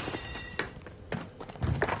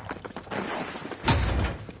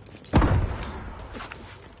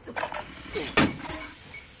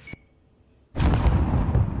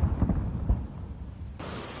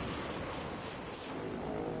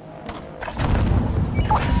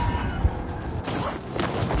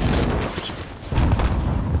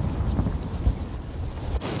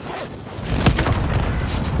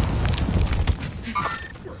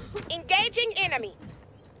 Engaging enemy.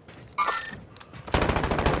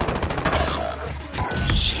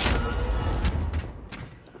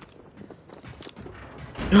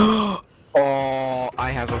 Oh,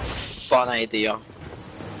 I have a fun idea.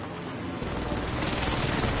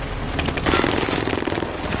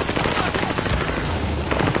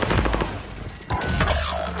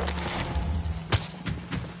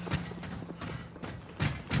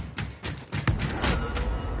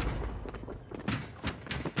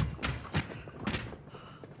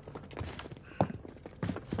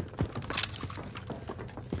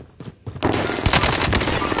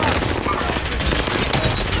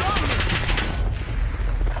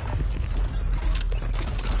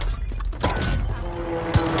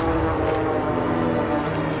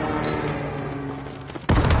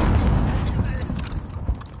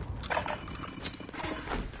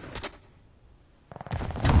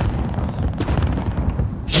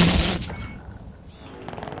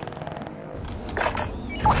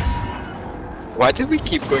 Why do we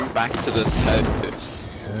keep going back to this house?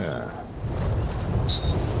 Yeah.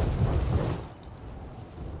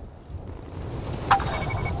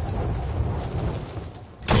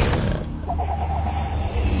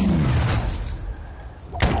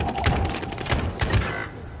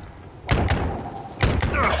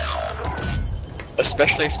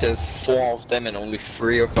 Especially if there's 4 of them and only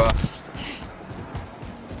 3 of us.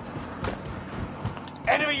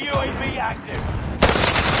 Enemy UAV active.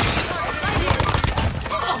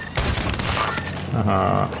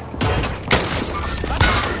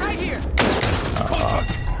 Right here!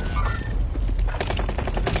 Contact.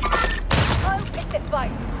 I'll take the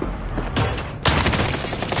fight.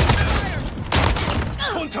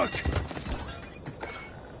 Contact.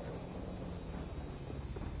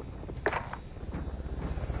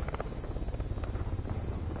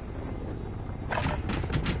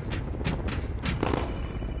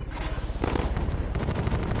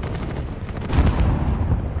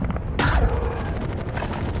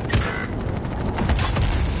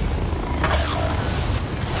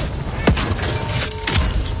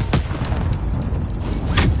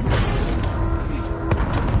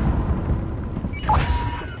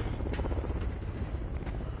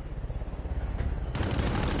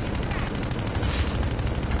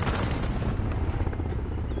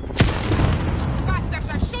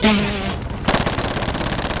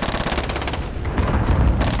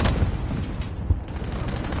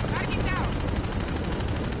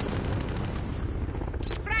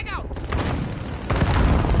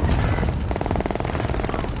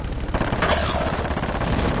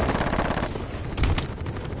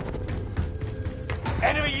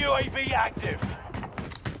 UAV active.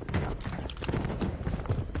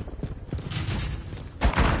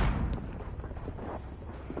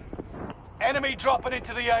 Enemy dropping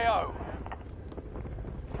into the AO.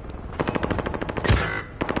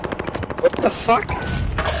 What the fuck?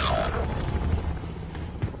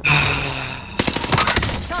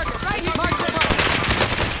 Target right here. Mark the target.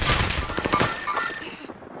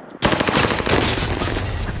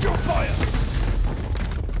 Your fire.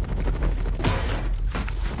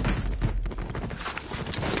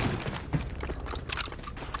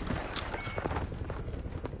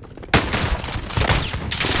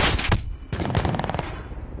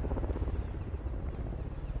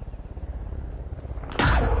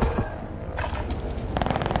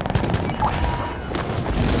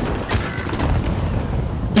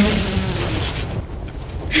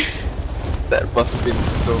 That must have been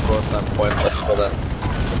so goddamn pointless for that.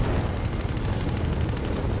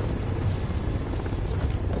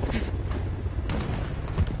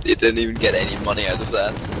 They didn't even get any money out of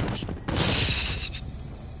that.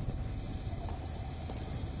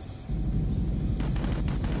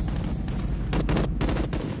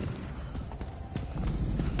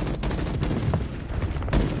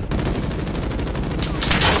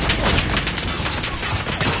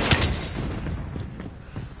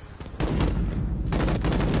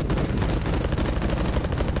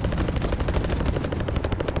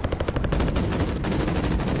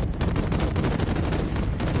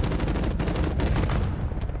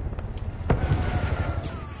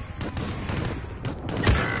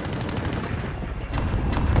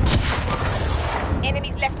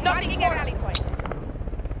 Enemies left nothing at rally point.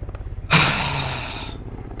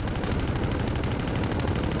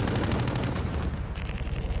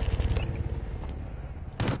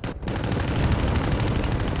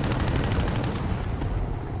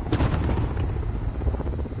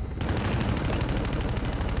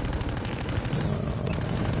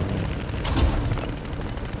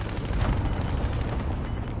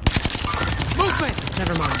 Movement.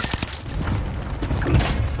 Never mind.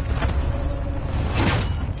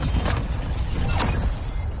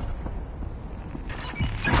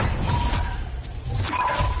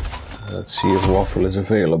 Let's see if Waffle is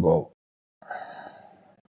available.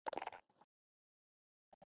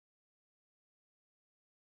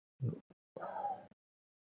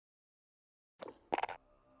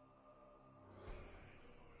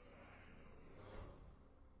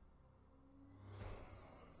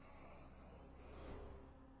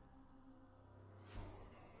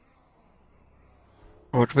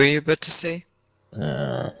 What were you about to say?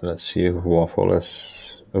 Let's see if Waffle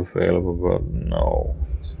is available, but no.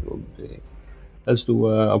 Still big. Let's do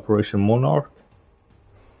Operation Monarch.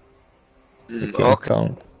 The kill Okay.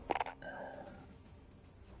 count.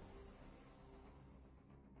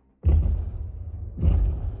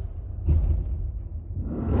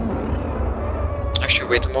 Actually,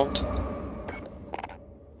 wait a moment.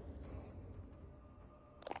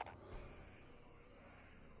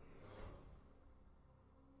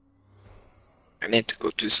 I need to go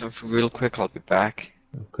do something real quick, I'll be back.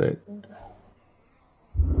 Okay.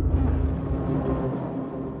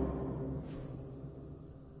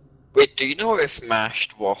 Wait, do you know if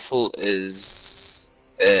mashed waffle is...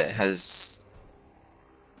 has...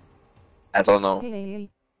 I don't know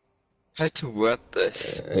how to word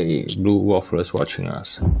this. Hey, Blue Waffle is watching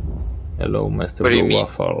us. Hello, Mr. What do you Blue mean?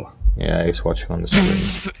 Waffle. Yeah, he's watching on the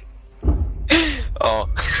stream. Oh.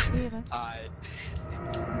 Hi.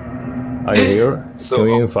 Are you here? So, Can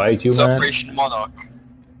we invite you, so man? Operation Monarch.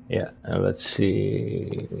 Yeah, let's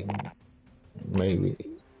see. Maybe.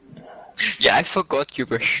 Yeah, I forgot you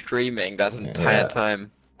were streaming that entire Yeah.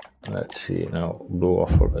 time. Let's see. No, Blue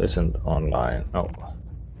Waffle isn't online. No.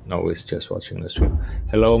 No, he's just watching the stream.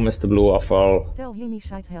 Hello, Mr. Blue Waffle. Tell him he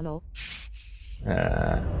said hello.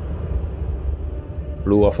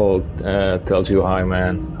 Blue Waffle tells you hi,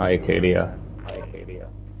 man. Hi, Acadia.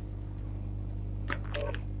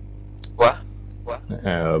 What?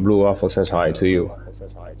 Blue Waffle says hi to you.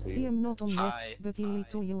 He am not on yet, Hi. but he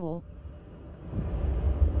to you all.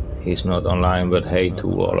 He's not online, but hey to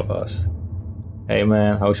all of us. Hey,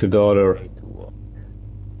 man, how's your daughter?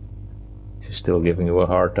 She's still giving you a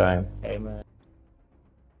hard time. Hey, man.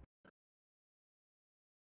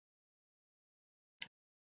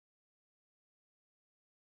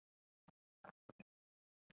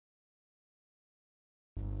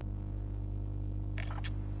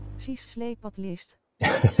 She's sleep at least.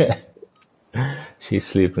 She's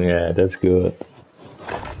sleeping, yeah, that's good.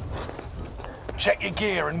 Check your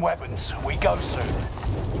gear and weapons. We go soon.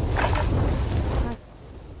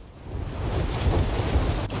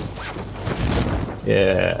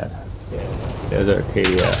 Yeah. There's a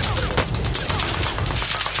KDR.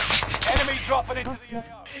 Enemy dropping into the AO.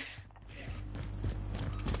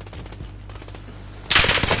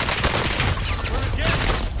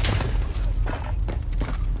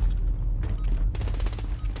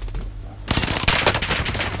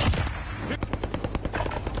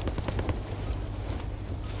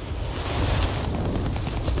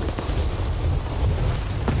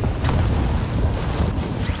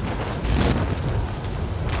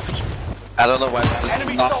 I don't know why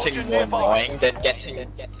there's nothing more annoying than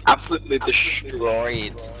getting absolutely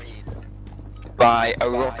destroyed by a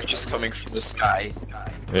rock just coming from the sky.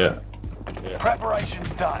 Yeah.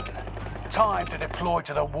 Preparation's done. Time to deploy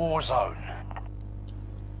to the war zone.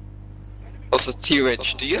 Also,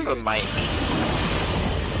 T-Rich, do you have a mic?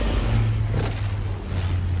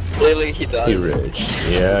 Clearly he does. T-Rich.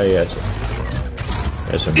 Yeah, yes.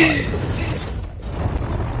 Yes, a mic.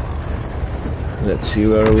 Let's see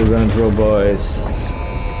where we're going to go, boys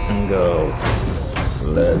and girls.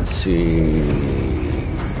 Let's see.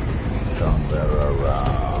 Somewhere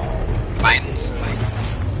around. Mine's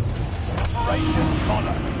Operation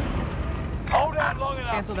Monarch. Hold out long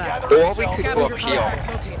enough Cancel to that. gather Or we could go up here.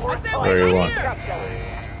 Where do you want?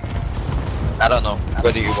 I don't know.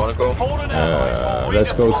 Where do you want to go?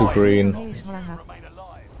 Let's go to green. Is haha. Remain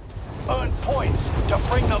alive. Earn points to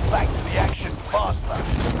bring them back to the action faster.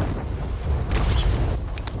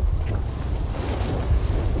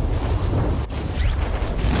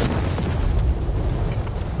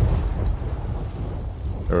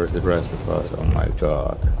 Where is the rest of us? Oh my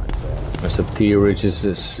god. Mr. T-Rich is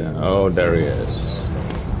this. Oh, there he is.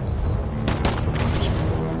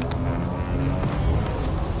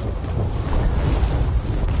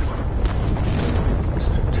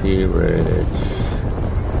 Mr. T-Rich.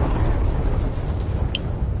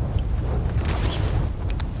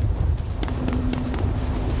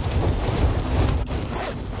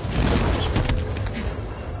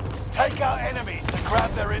 Take out enemies to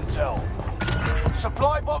grab their intel.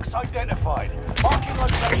 Supply box identified. Marking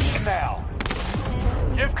location now.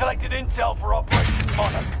 You've collected intel for Operation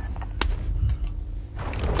Monarch.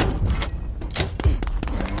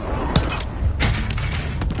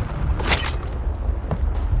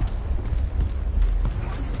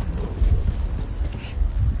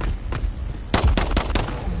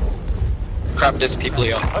 Crap, there's people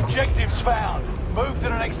here. Objectives found. Move to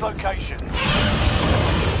the next location.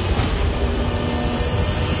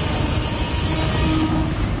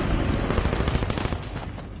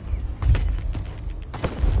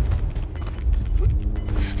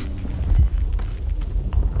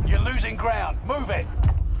 You're losing ground. Move it.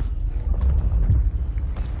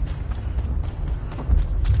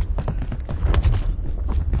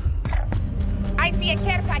 I see a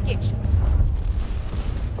care package.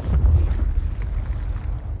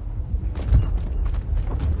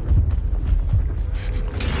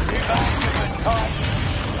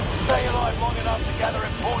 Stay alive long enough to gather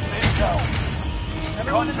important intel.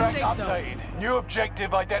 Everyone in the Contract safe zone. updated. New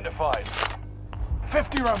objective identified.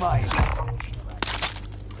 50 remain.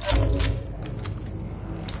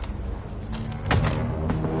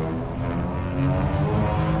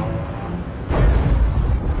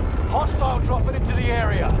 Hostile dropping into the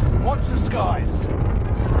area. Watch the skies.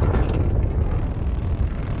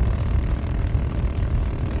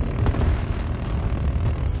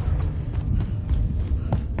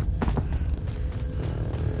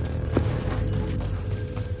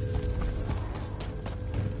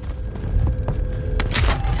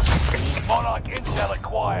 Monarch intel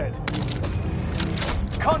acquired.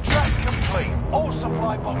 Contract complete. All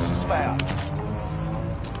supply boxes found.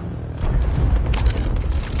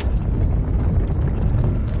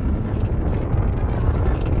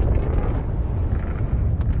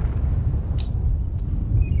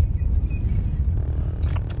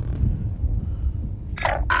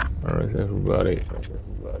 Where is everybody?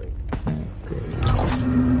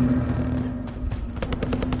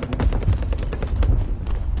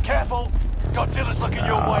 Careful! Godzilla's looking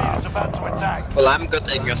your way and is about to attack. Well, I'm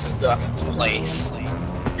getting your first place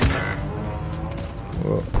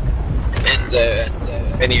Whoa. in the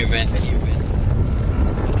mini event. Let's see.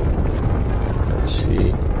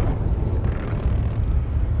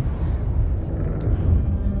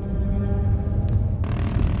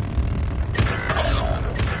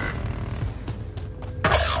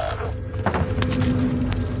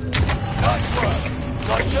 Nice work.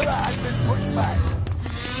 Godzilla has been pushed back.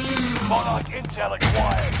 Monarch intel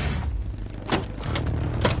acquired.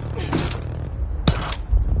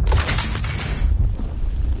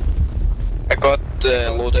 I got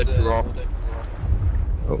loaded rock.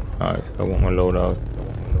 Oh, nice. I want my loadout.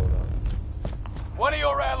 One of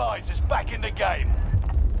your allies allies is back in the game.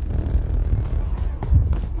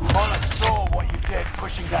 Monarch saw what you did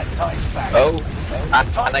pushing that tank back. Oh, and I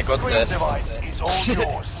Titan got screen this. device is all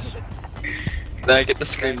yours. Now I get the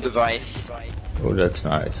scream device. Oh, that's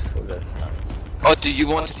nice. Oh, do you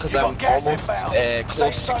want it? Because You've I'm got gas almost inbound.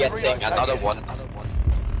 close to Safe zone getting relocated. another one.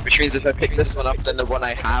 Which means if I pick this one up, then the one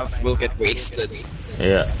I have will get wasted.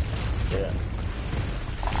 Yeah.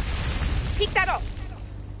 Pick that up.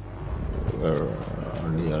 Where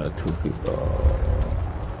are the other two people?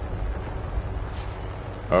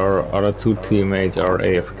 Our other two teammates are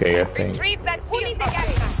AFK, I think. Retrieve that police gas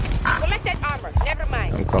mask. Collect that armor. Never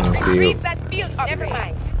mind. I'm coming to you. Retrieve that field. Never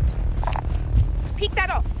mind. Pick that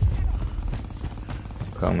up.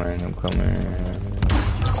 I'm coming.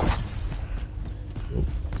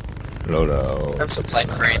 Load out. And supply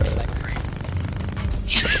crates.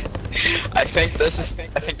 I think this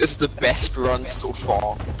is the best run so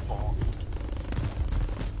far.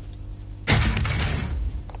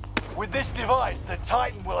 With this device, the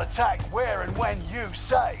Titan will attack where and when you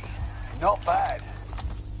say. Not bad.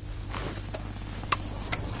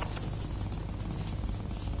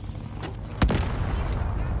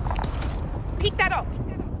 Pick that up.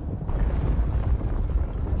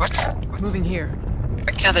 What? Moving here.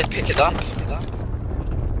 Why can't I pick it up?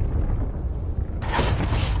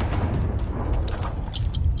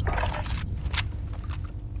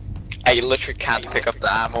 I literally can't pick up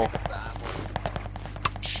the ammo.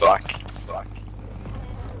 Fuck.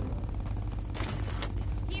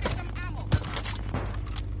 Here's some ammo.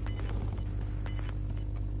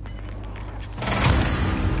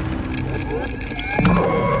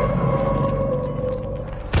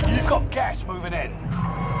 You've got gas moving in.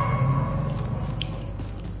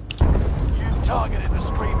 You've targeted the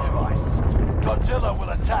screen device. Godzilla will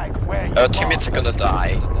attack where you Our are. teammates are gonna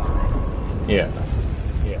die. Yeah.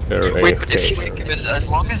 They're Wait, but if you AFK. think of it, as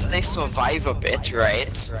long as they survive a bit,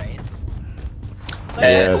 right? Yeah,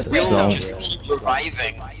 as we'll long- just keep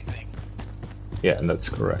reviving. Yeah, that's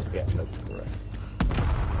correct.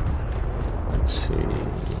 Let's see.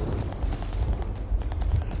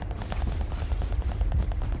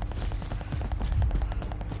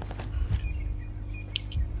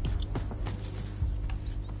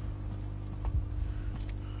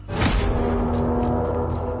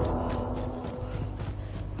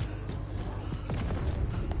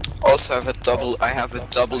 Also, I have a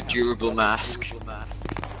double durable mask. Oh,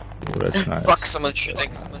 that's nice. Fuck, someone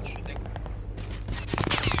shooting. Those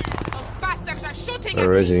bastards are shooting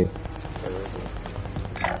Where at is me. he?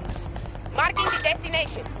 Marking the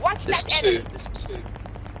destination. Watch There's that two. enemy.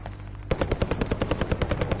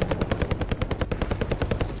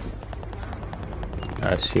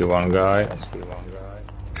 I see one guy. You've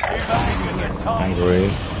angered the On Titan. green.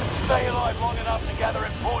 Stay alive long enough to gather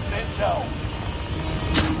important intel.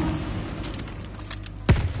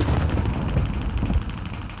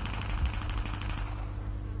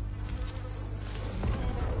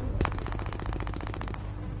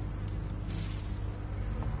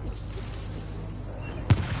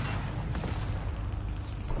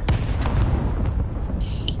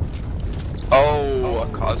 Oh,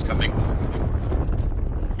 a car's coming.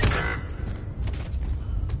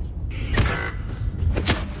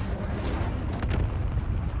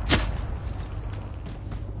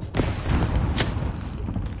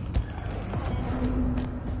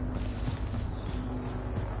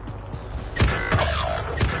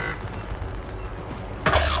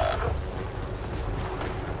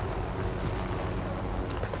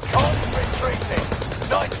 Titan's retreating.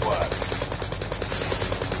 Nice work.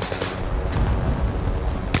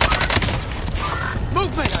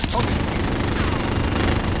 Movement!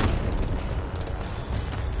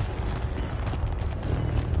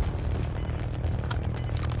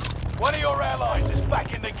 One of your allies is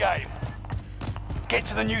back in the game. Get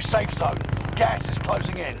to the new safe zone. Gas is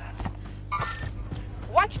closing in.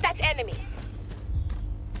 Watch that enemy.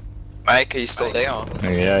 Mike, are you still there?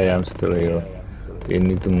 Yeah, I'm still here. You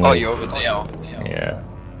need to move. Oh, you're over there. Yeah.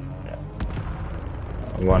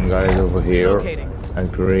 One guy is over here. Locating.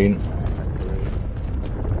 At green.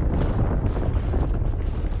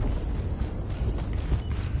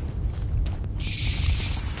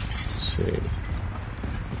 Let's see.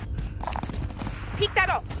 Pick that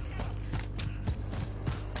up.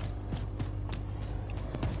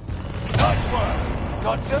 Nice work.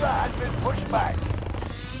 Godzilla has been pushed back.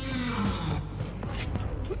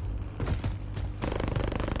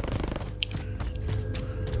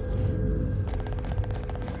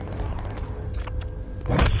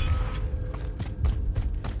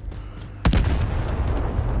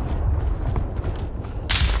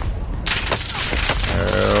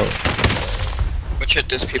 What you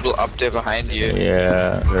there's people up there behind you.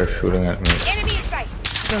 Yeah, they're shooting at me. Enemy in sight.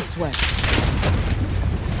 No sweat.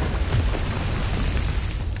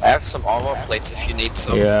 I have some armor plates if you need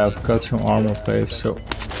some. Yeah, I've got some armor plates, so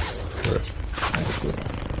first. Thank you.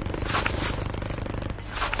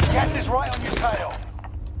 Gas is right on your tail.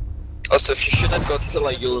 Also, if you shoot at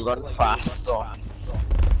Godzilla, you'll run faster.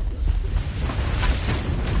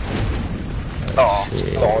 Oh,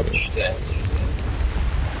 dodged it.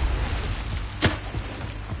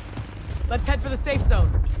 Let's head for the safe zone.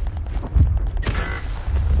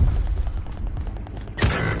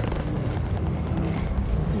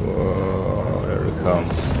 Whoa, there it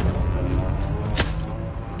comes.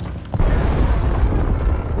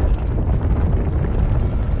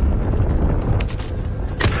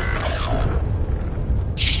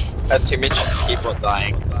 That teammate just keep on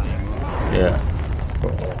dying. Yeah.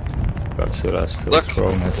 Godzilla's still Look,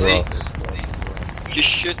 throwing his see? rocks. If you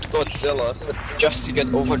shoot Godzilla, just to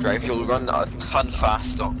get overdrive, you'll run a ton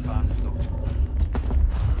faster.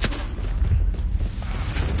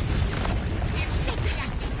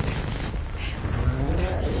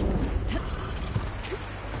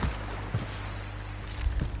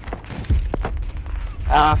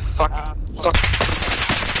 Ah, fuck. Fuck.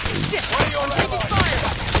 Shit! Where are your allies?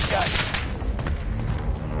 Okay.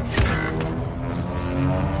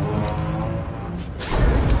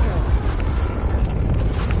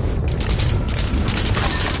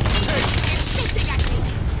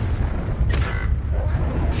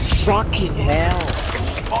 Fucking hell.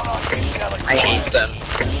 Monarch intelligence. I hate them.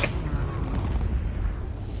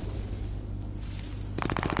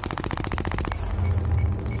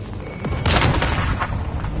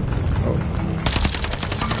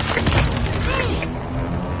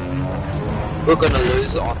 We're gonna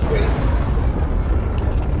lose, aren't we?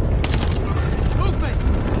 Movement!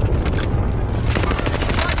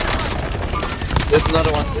 There's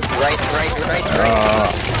another one. Right. Ah,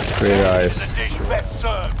 three guys. The dish best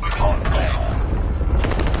served with hot lead.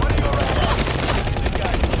 Where are your allies?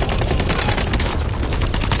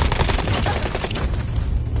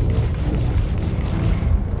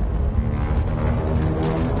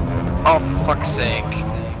 Oh, for fuck's sake.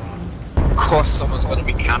 Of course someone's gonna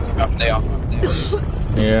be camping up there.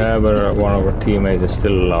 Yeah, but one of our teammates is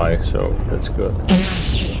still alive, so that's good.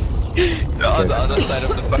 They're on the other side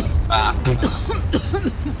of the fucking map.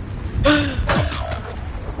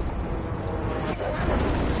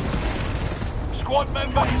 Squad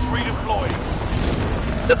member is redeployed.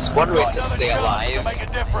 That's one way to Another stay chance alive. to make a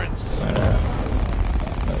difference.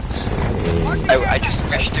 Let's see. I just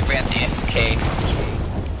wish they were an AFK.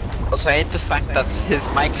 Also, I hate the fact that his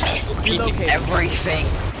mic is just repeating everything.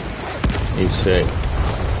 He's safe.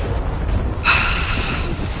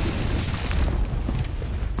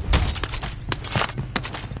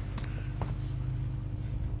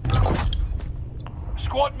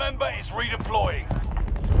 Squad member is redeploying.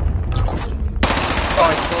 Oh,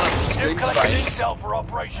 I still have the New screen collecting device. intel for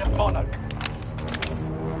Operation Monarch.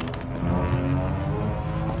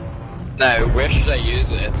 Now, where should I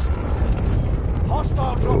use it?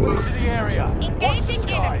 Hostile dropping into the area. Watch the Engaging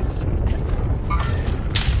skies.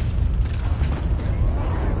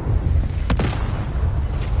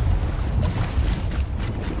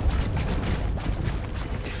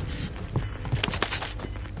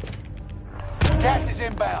 Gas is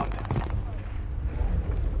inbound.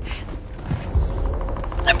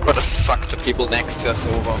 I'm gonna fuck the people next to us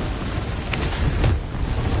over.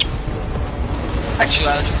 Actually,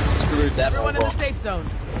 I'll just screw them Everyone in the over. safe zone.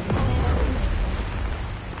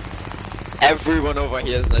 Everyone over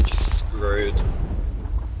here is now just screwed.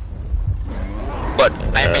 But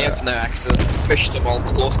I may have now accidentally pushed them all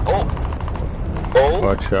close. Oh! Oh!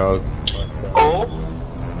 Watch out. Oh!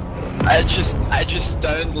 I just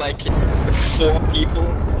downed like 4 people.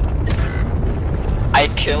 I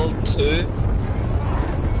killed 2.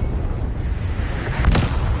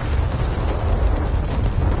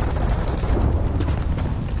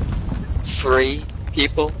 Three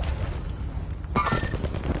people.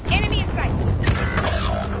 Enemy in sight.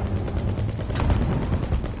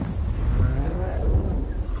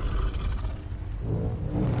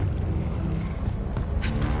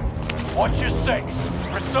 Watch your 6.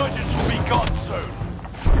 Resurgence will be gone soon.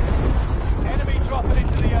 Enemy dropping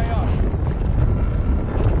into the AO.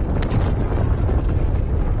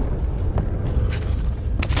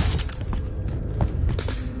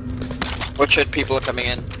 Watch out, people are coming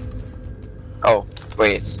in. Oh,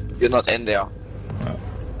 wait, you're not in there. Oh,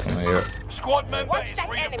 I'm here. Squad member Watch is that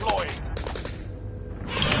enemy. redeploying.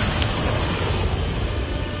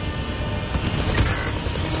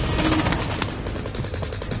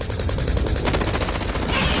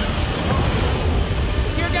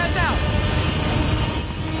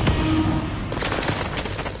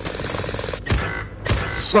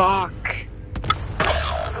 Fuck!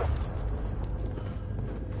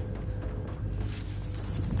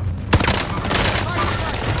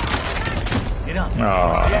 Get up.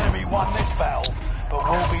 Ah. The enemy won this battle, but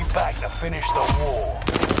we'll be back to finish the war.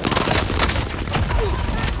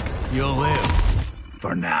 You'll live.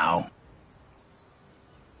 For now.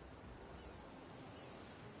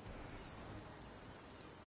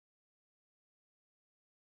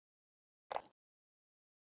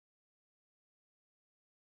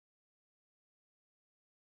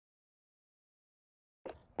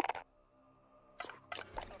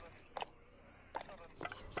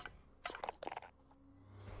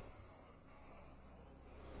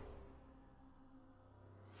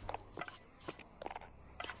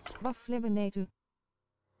 Wafflebenetu.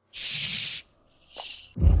 It's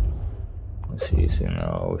easy.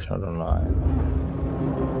 No, it's not online.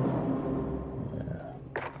 Yeah.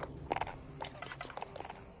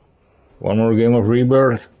 One more game of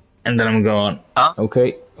Rebirth, and then I'm gone. Huh?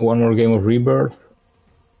 Okay, one more game of Rebirth.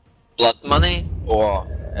 Blood money or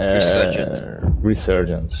resurgence?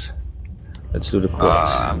 Resurgence. Let's do the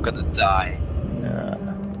quads. I'm gonna die. Yeah.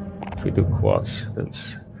 If we do quads,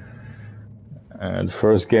 that's... the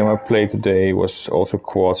first game I played today was also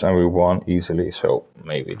quads and we won easily, so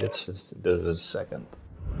maybe this is the second.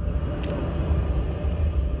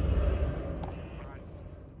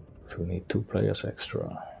 So we need 2 players extra.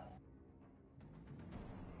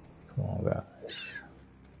 Come on, guys.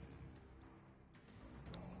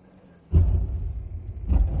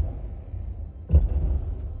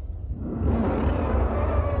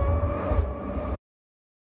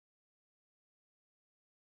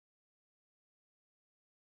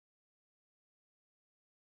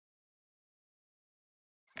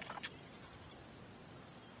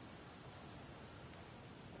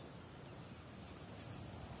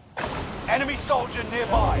 Enemy soldier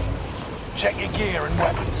nearby. Check your gear and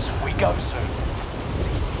weapons. We go soon.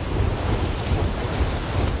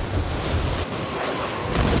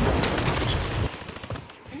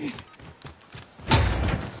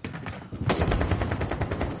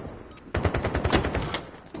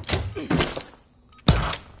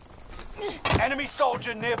 Enemy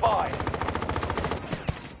soldier nearby.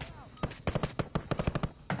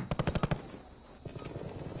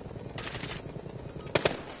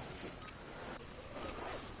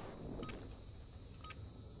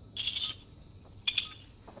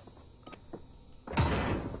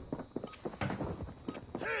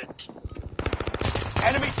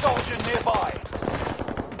 Enemy soldier nearby.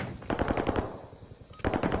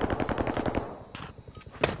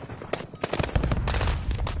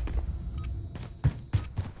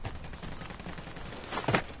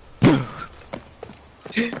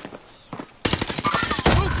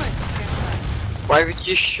 Why would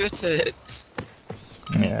you shoot it?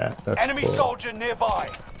 Yeah, that's Enemy cool. soldier nearby.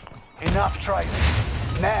 Enough training.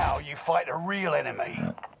 Now you fight a real enemy.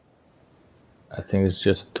 I think it's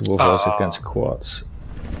just 2 of us against quads.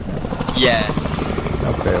 Yeah.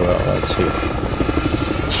 Okay, well, let's see.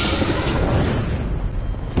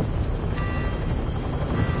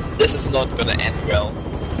 This is not gonna end well.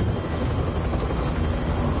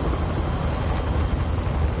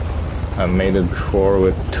 I made it before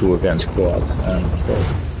with 2 against quads, and so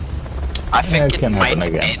I think it it can happen might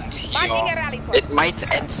again. end Marking a here. rally point. It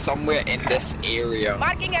might end somewhere in this area.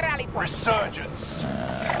 Marking a rally point. Resurgence.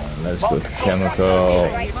 Let's go to chemical.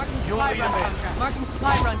 Marking supply run contract. Marking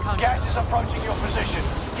supply run contract. Gas is approaching your position.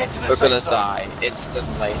 Get to the We're safe gonna zone. die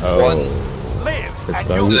instantly. Oh, One. Live It's and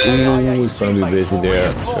gonna you'll be- CIA ooh, it's gonna be teammates busy will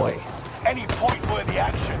there, redeploy. so. Any point-worthy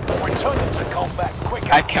action, return them to combat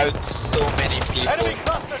quicker. I count so many people. Enemy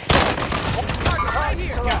cluster strike. Right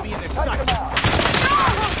here. Got me in this Take sight. them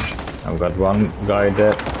out. I've got one guy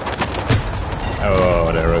dead.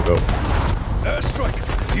 Oh, there we go.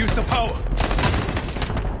 Airstrike. Use the power.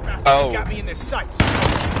 Oh. Got me in this sight.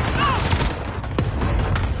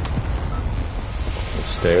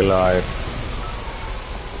 Stay alive.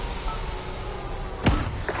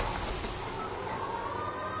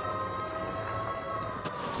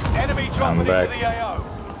 Enemy dropping back. into the AO.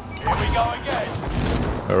 Here we go again.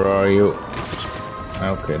 Where are you?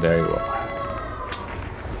 Okay, there you are.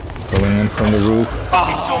 Coming in from the roof. It's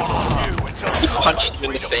all on you until the Punched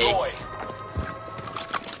him in the redeploy. face.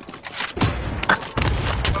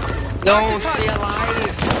 No, stay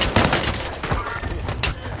alive!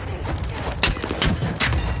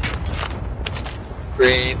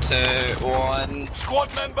 Three, 2, 1. Squad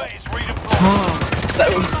member is redeployed. That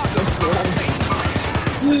was so close.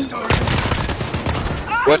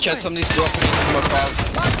 Watch out, somebody's dropping into my car.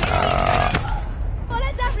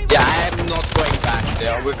 Yeah, I am not going back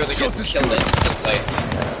there. We're gonna get killed instantly.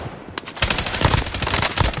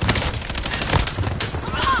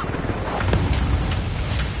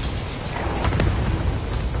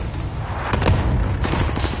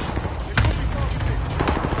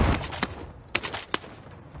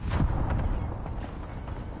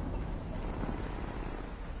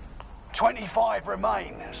 25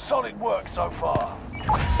 remain. Solid work so far.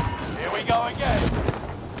 Here we go again.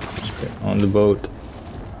 Okay, on the boat.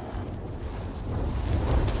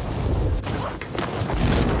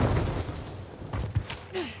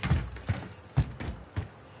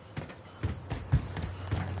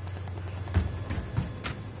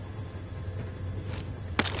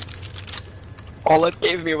 All it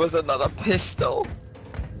gave me was another pistol.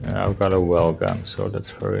 Yeah, I've got a well gun, so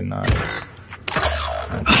that's very nice.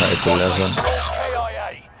 And type 11.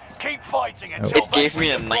 KIA. Keep fighting until It gave me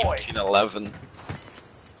a 1911.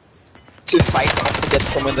 To fight off to get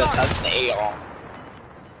someone that has an AR.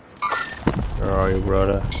 Where are you,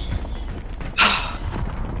 brother?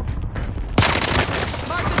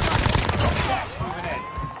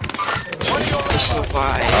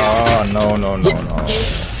 Survive. Oh, no.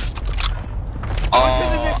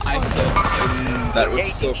 Oh, I said that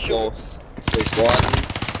was so close. So one.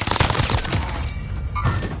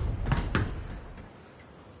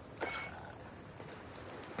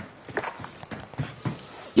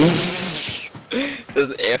 There's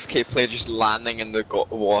an AFK player just landing in the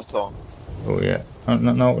water. Oh yeah. Oh,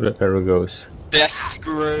 no, there it goes. They're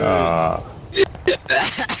screwed. Ah.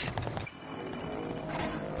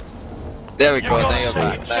 There we go, now you're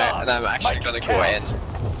back there, and I'm actually gonna go in.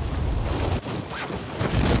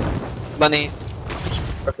 Money.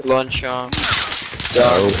 Rocket launcher. Oh.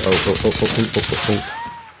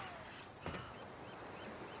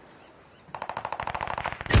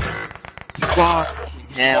 Fucking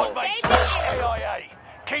hell. KIA.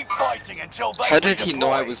 Keep fighting until they How did he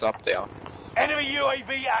know I redeploy. was up there? Enemy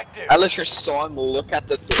UAV active. I literally saw him look at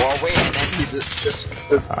the doorway and then he just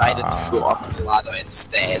decided to go up the ladder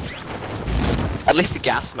instead. At least the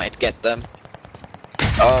gas might get them.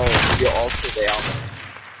 Oh, you're also there.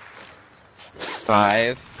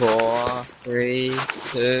 5, 4, 3,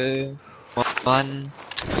 2, 1.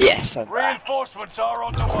 Yes, I'm back. Reinforcements are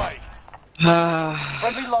on the way.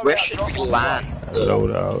 Friendly loadout Where should we drop on the land? way.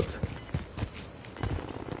 Load out.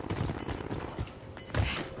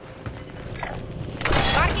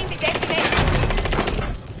 Marking the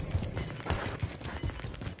destination.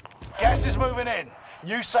 Gas is moving in.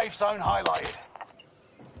 New safe zone highlighted.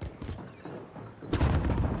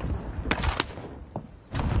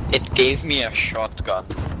 It gave me a shotgun.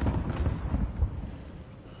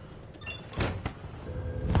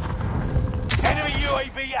 Enemy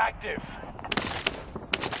UAV active.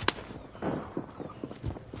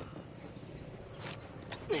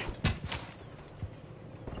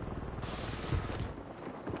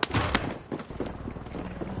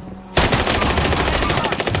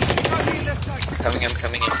 I'm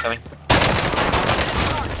coming.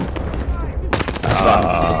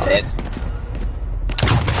 Ah. Dead.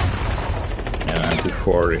 And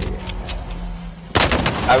anti-40.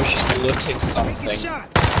 I was just looting something.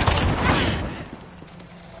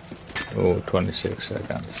 Oh, 26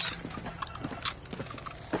 seconds.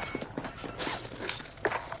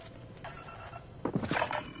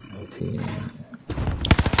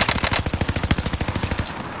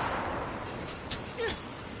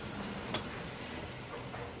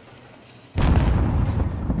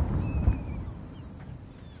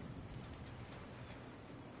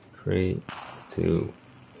 Three, 2,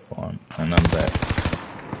 1, and I'm back.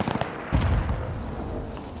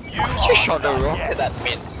 You shot a rocket that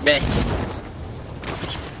missed.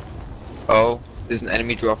 Oh, there's an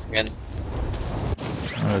enemy dropping in.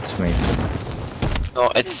 Oh, that's me. No,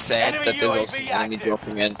 it said Enemy that there's also UAV an enemy active.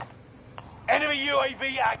 dropping in. Enemy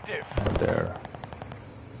UAV active. Out there.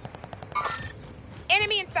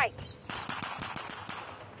 Enemy in sight.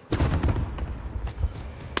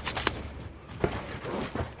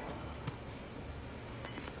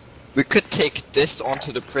 We could take this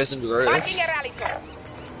onto the prison roof. Marking a rally zone.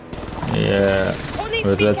 Yeah,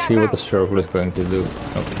 but let's see what the circle is going to do.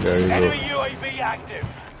 Oh, there you Enemy go. UAV active.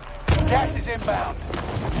 Gas is inbound.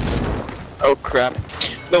 Oh crap.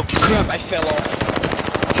 No, crap, I fell off.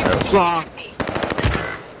 Fuck.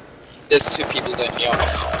 There's 2 people down here.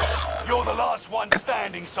 You're the last one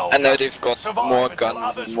standing, soldier. I know they've got Survive more until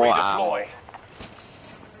guns others and more redeploy. ammo.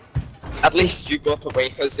 At least you got away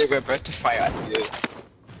because they were about to fire at you.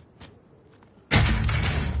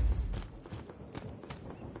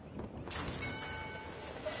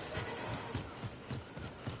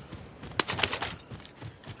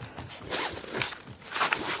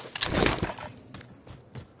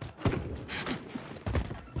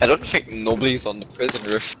 I don't think nobody's on the prison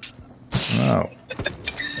roof. No,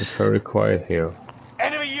 it's very quiet here.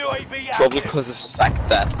 Enemy UAV active. Probably because of the fact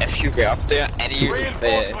that if you were up there and you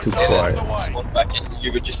Reinforcements Too are quiet. on the way. spawn back in,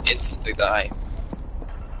 you would just instantly die.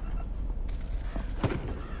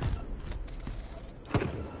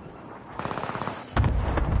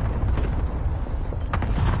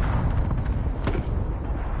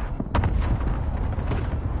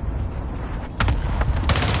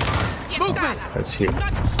 Let's hear.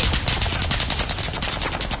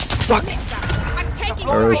 Fuck! I'm taking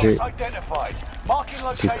Where is he? Identified. Marking Is he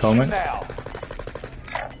location coming? now.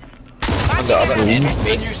 On the other hand, New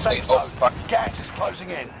basically, safe oh zone. fuck. Gas is closing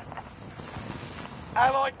in.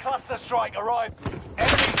 Allied cluster strike arrived.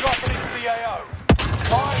 Enemy dropping into the AO.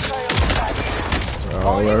 Fire sale attached.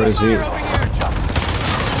 Oh, where is he?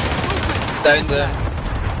 Down there.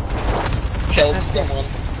 Killed someone.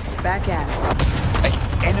 Back at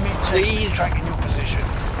it. Enemy team Please. tracking your position.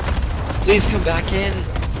 Please come back in.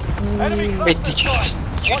 Enemy Wait, cluster did you strike. just,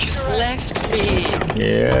 you Watch just your left me?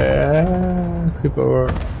 Yeah, people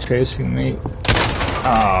were chasing me.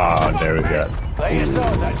 Ah, there we go. They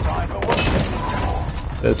deserved that time, but what's the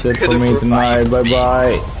score? That's it for Could've me tonight. revived me.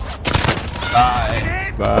 Bye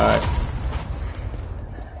bye. Bye. Bye.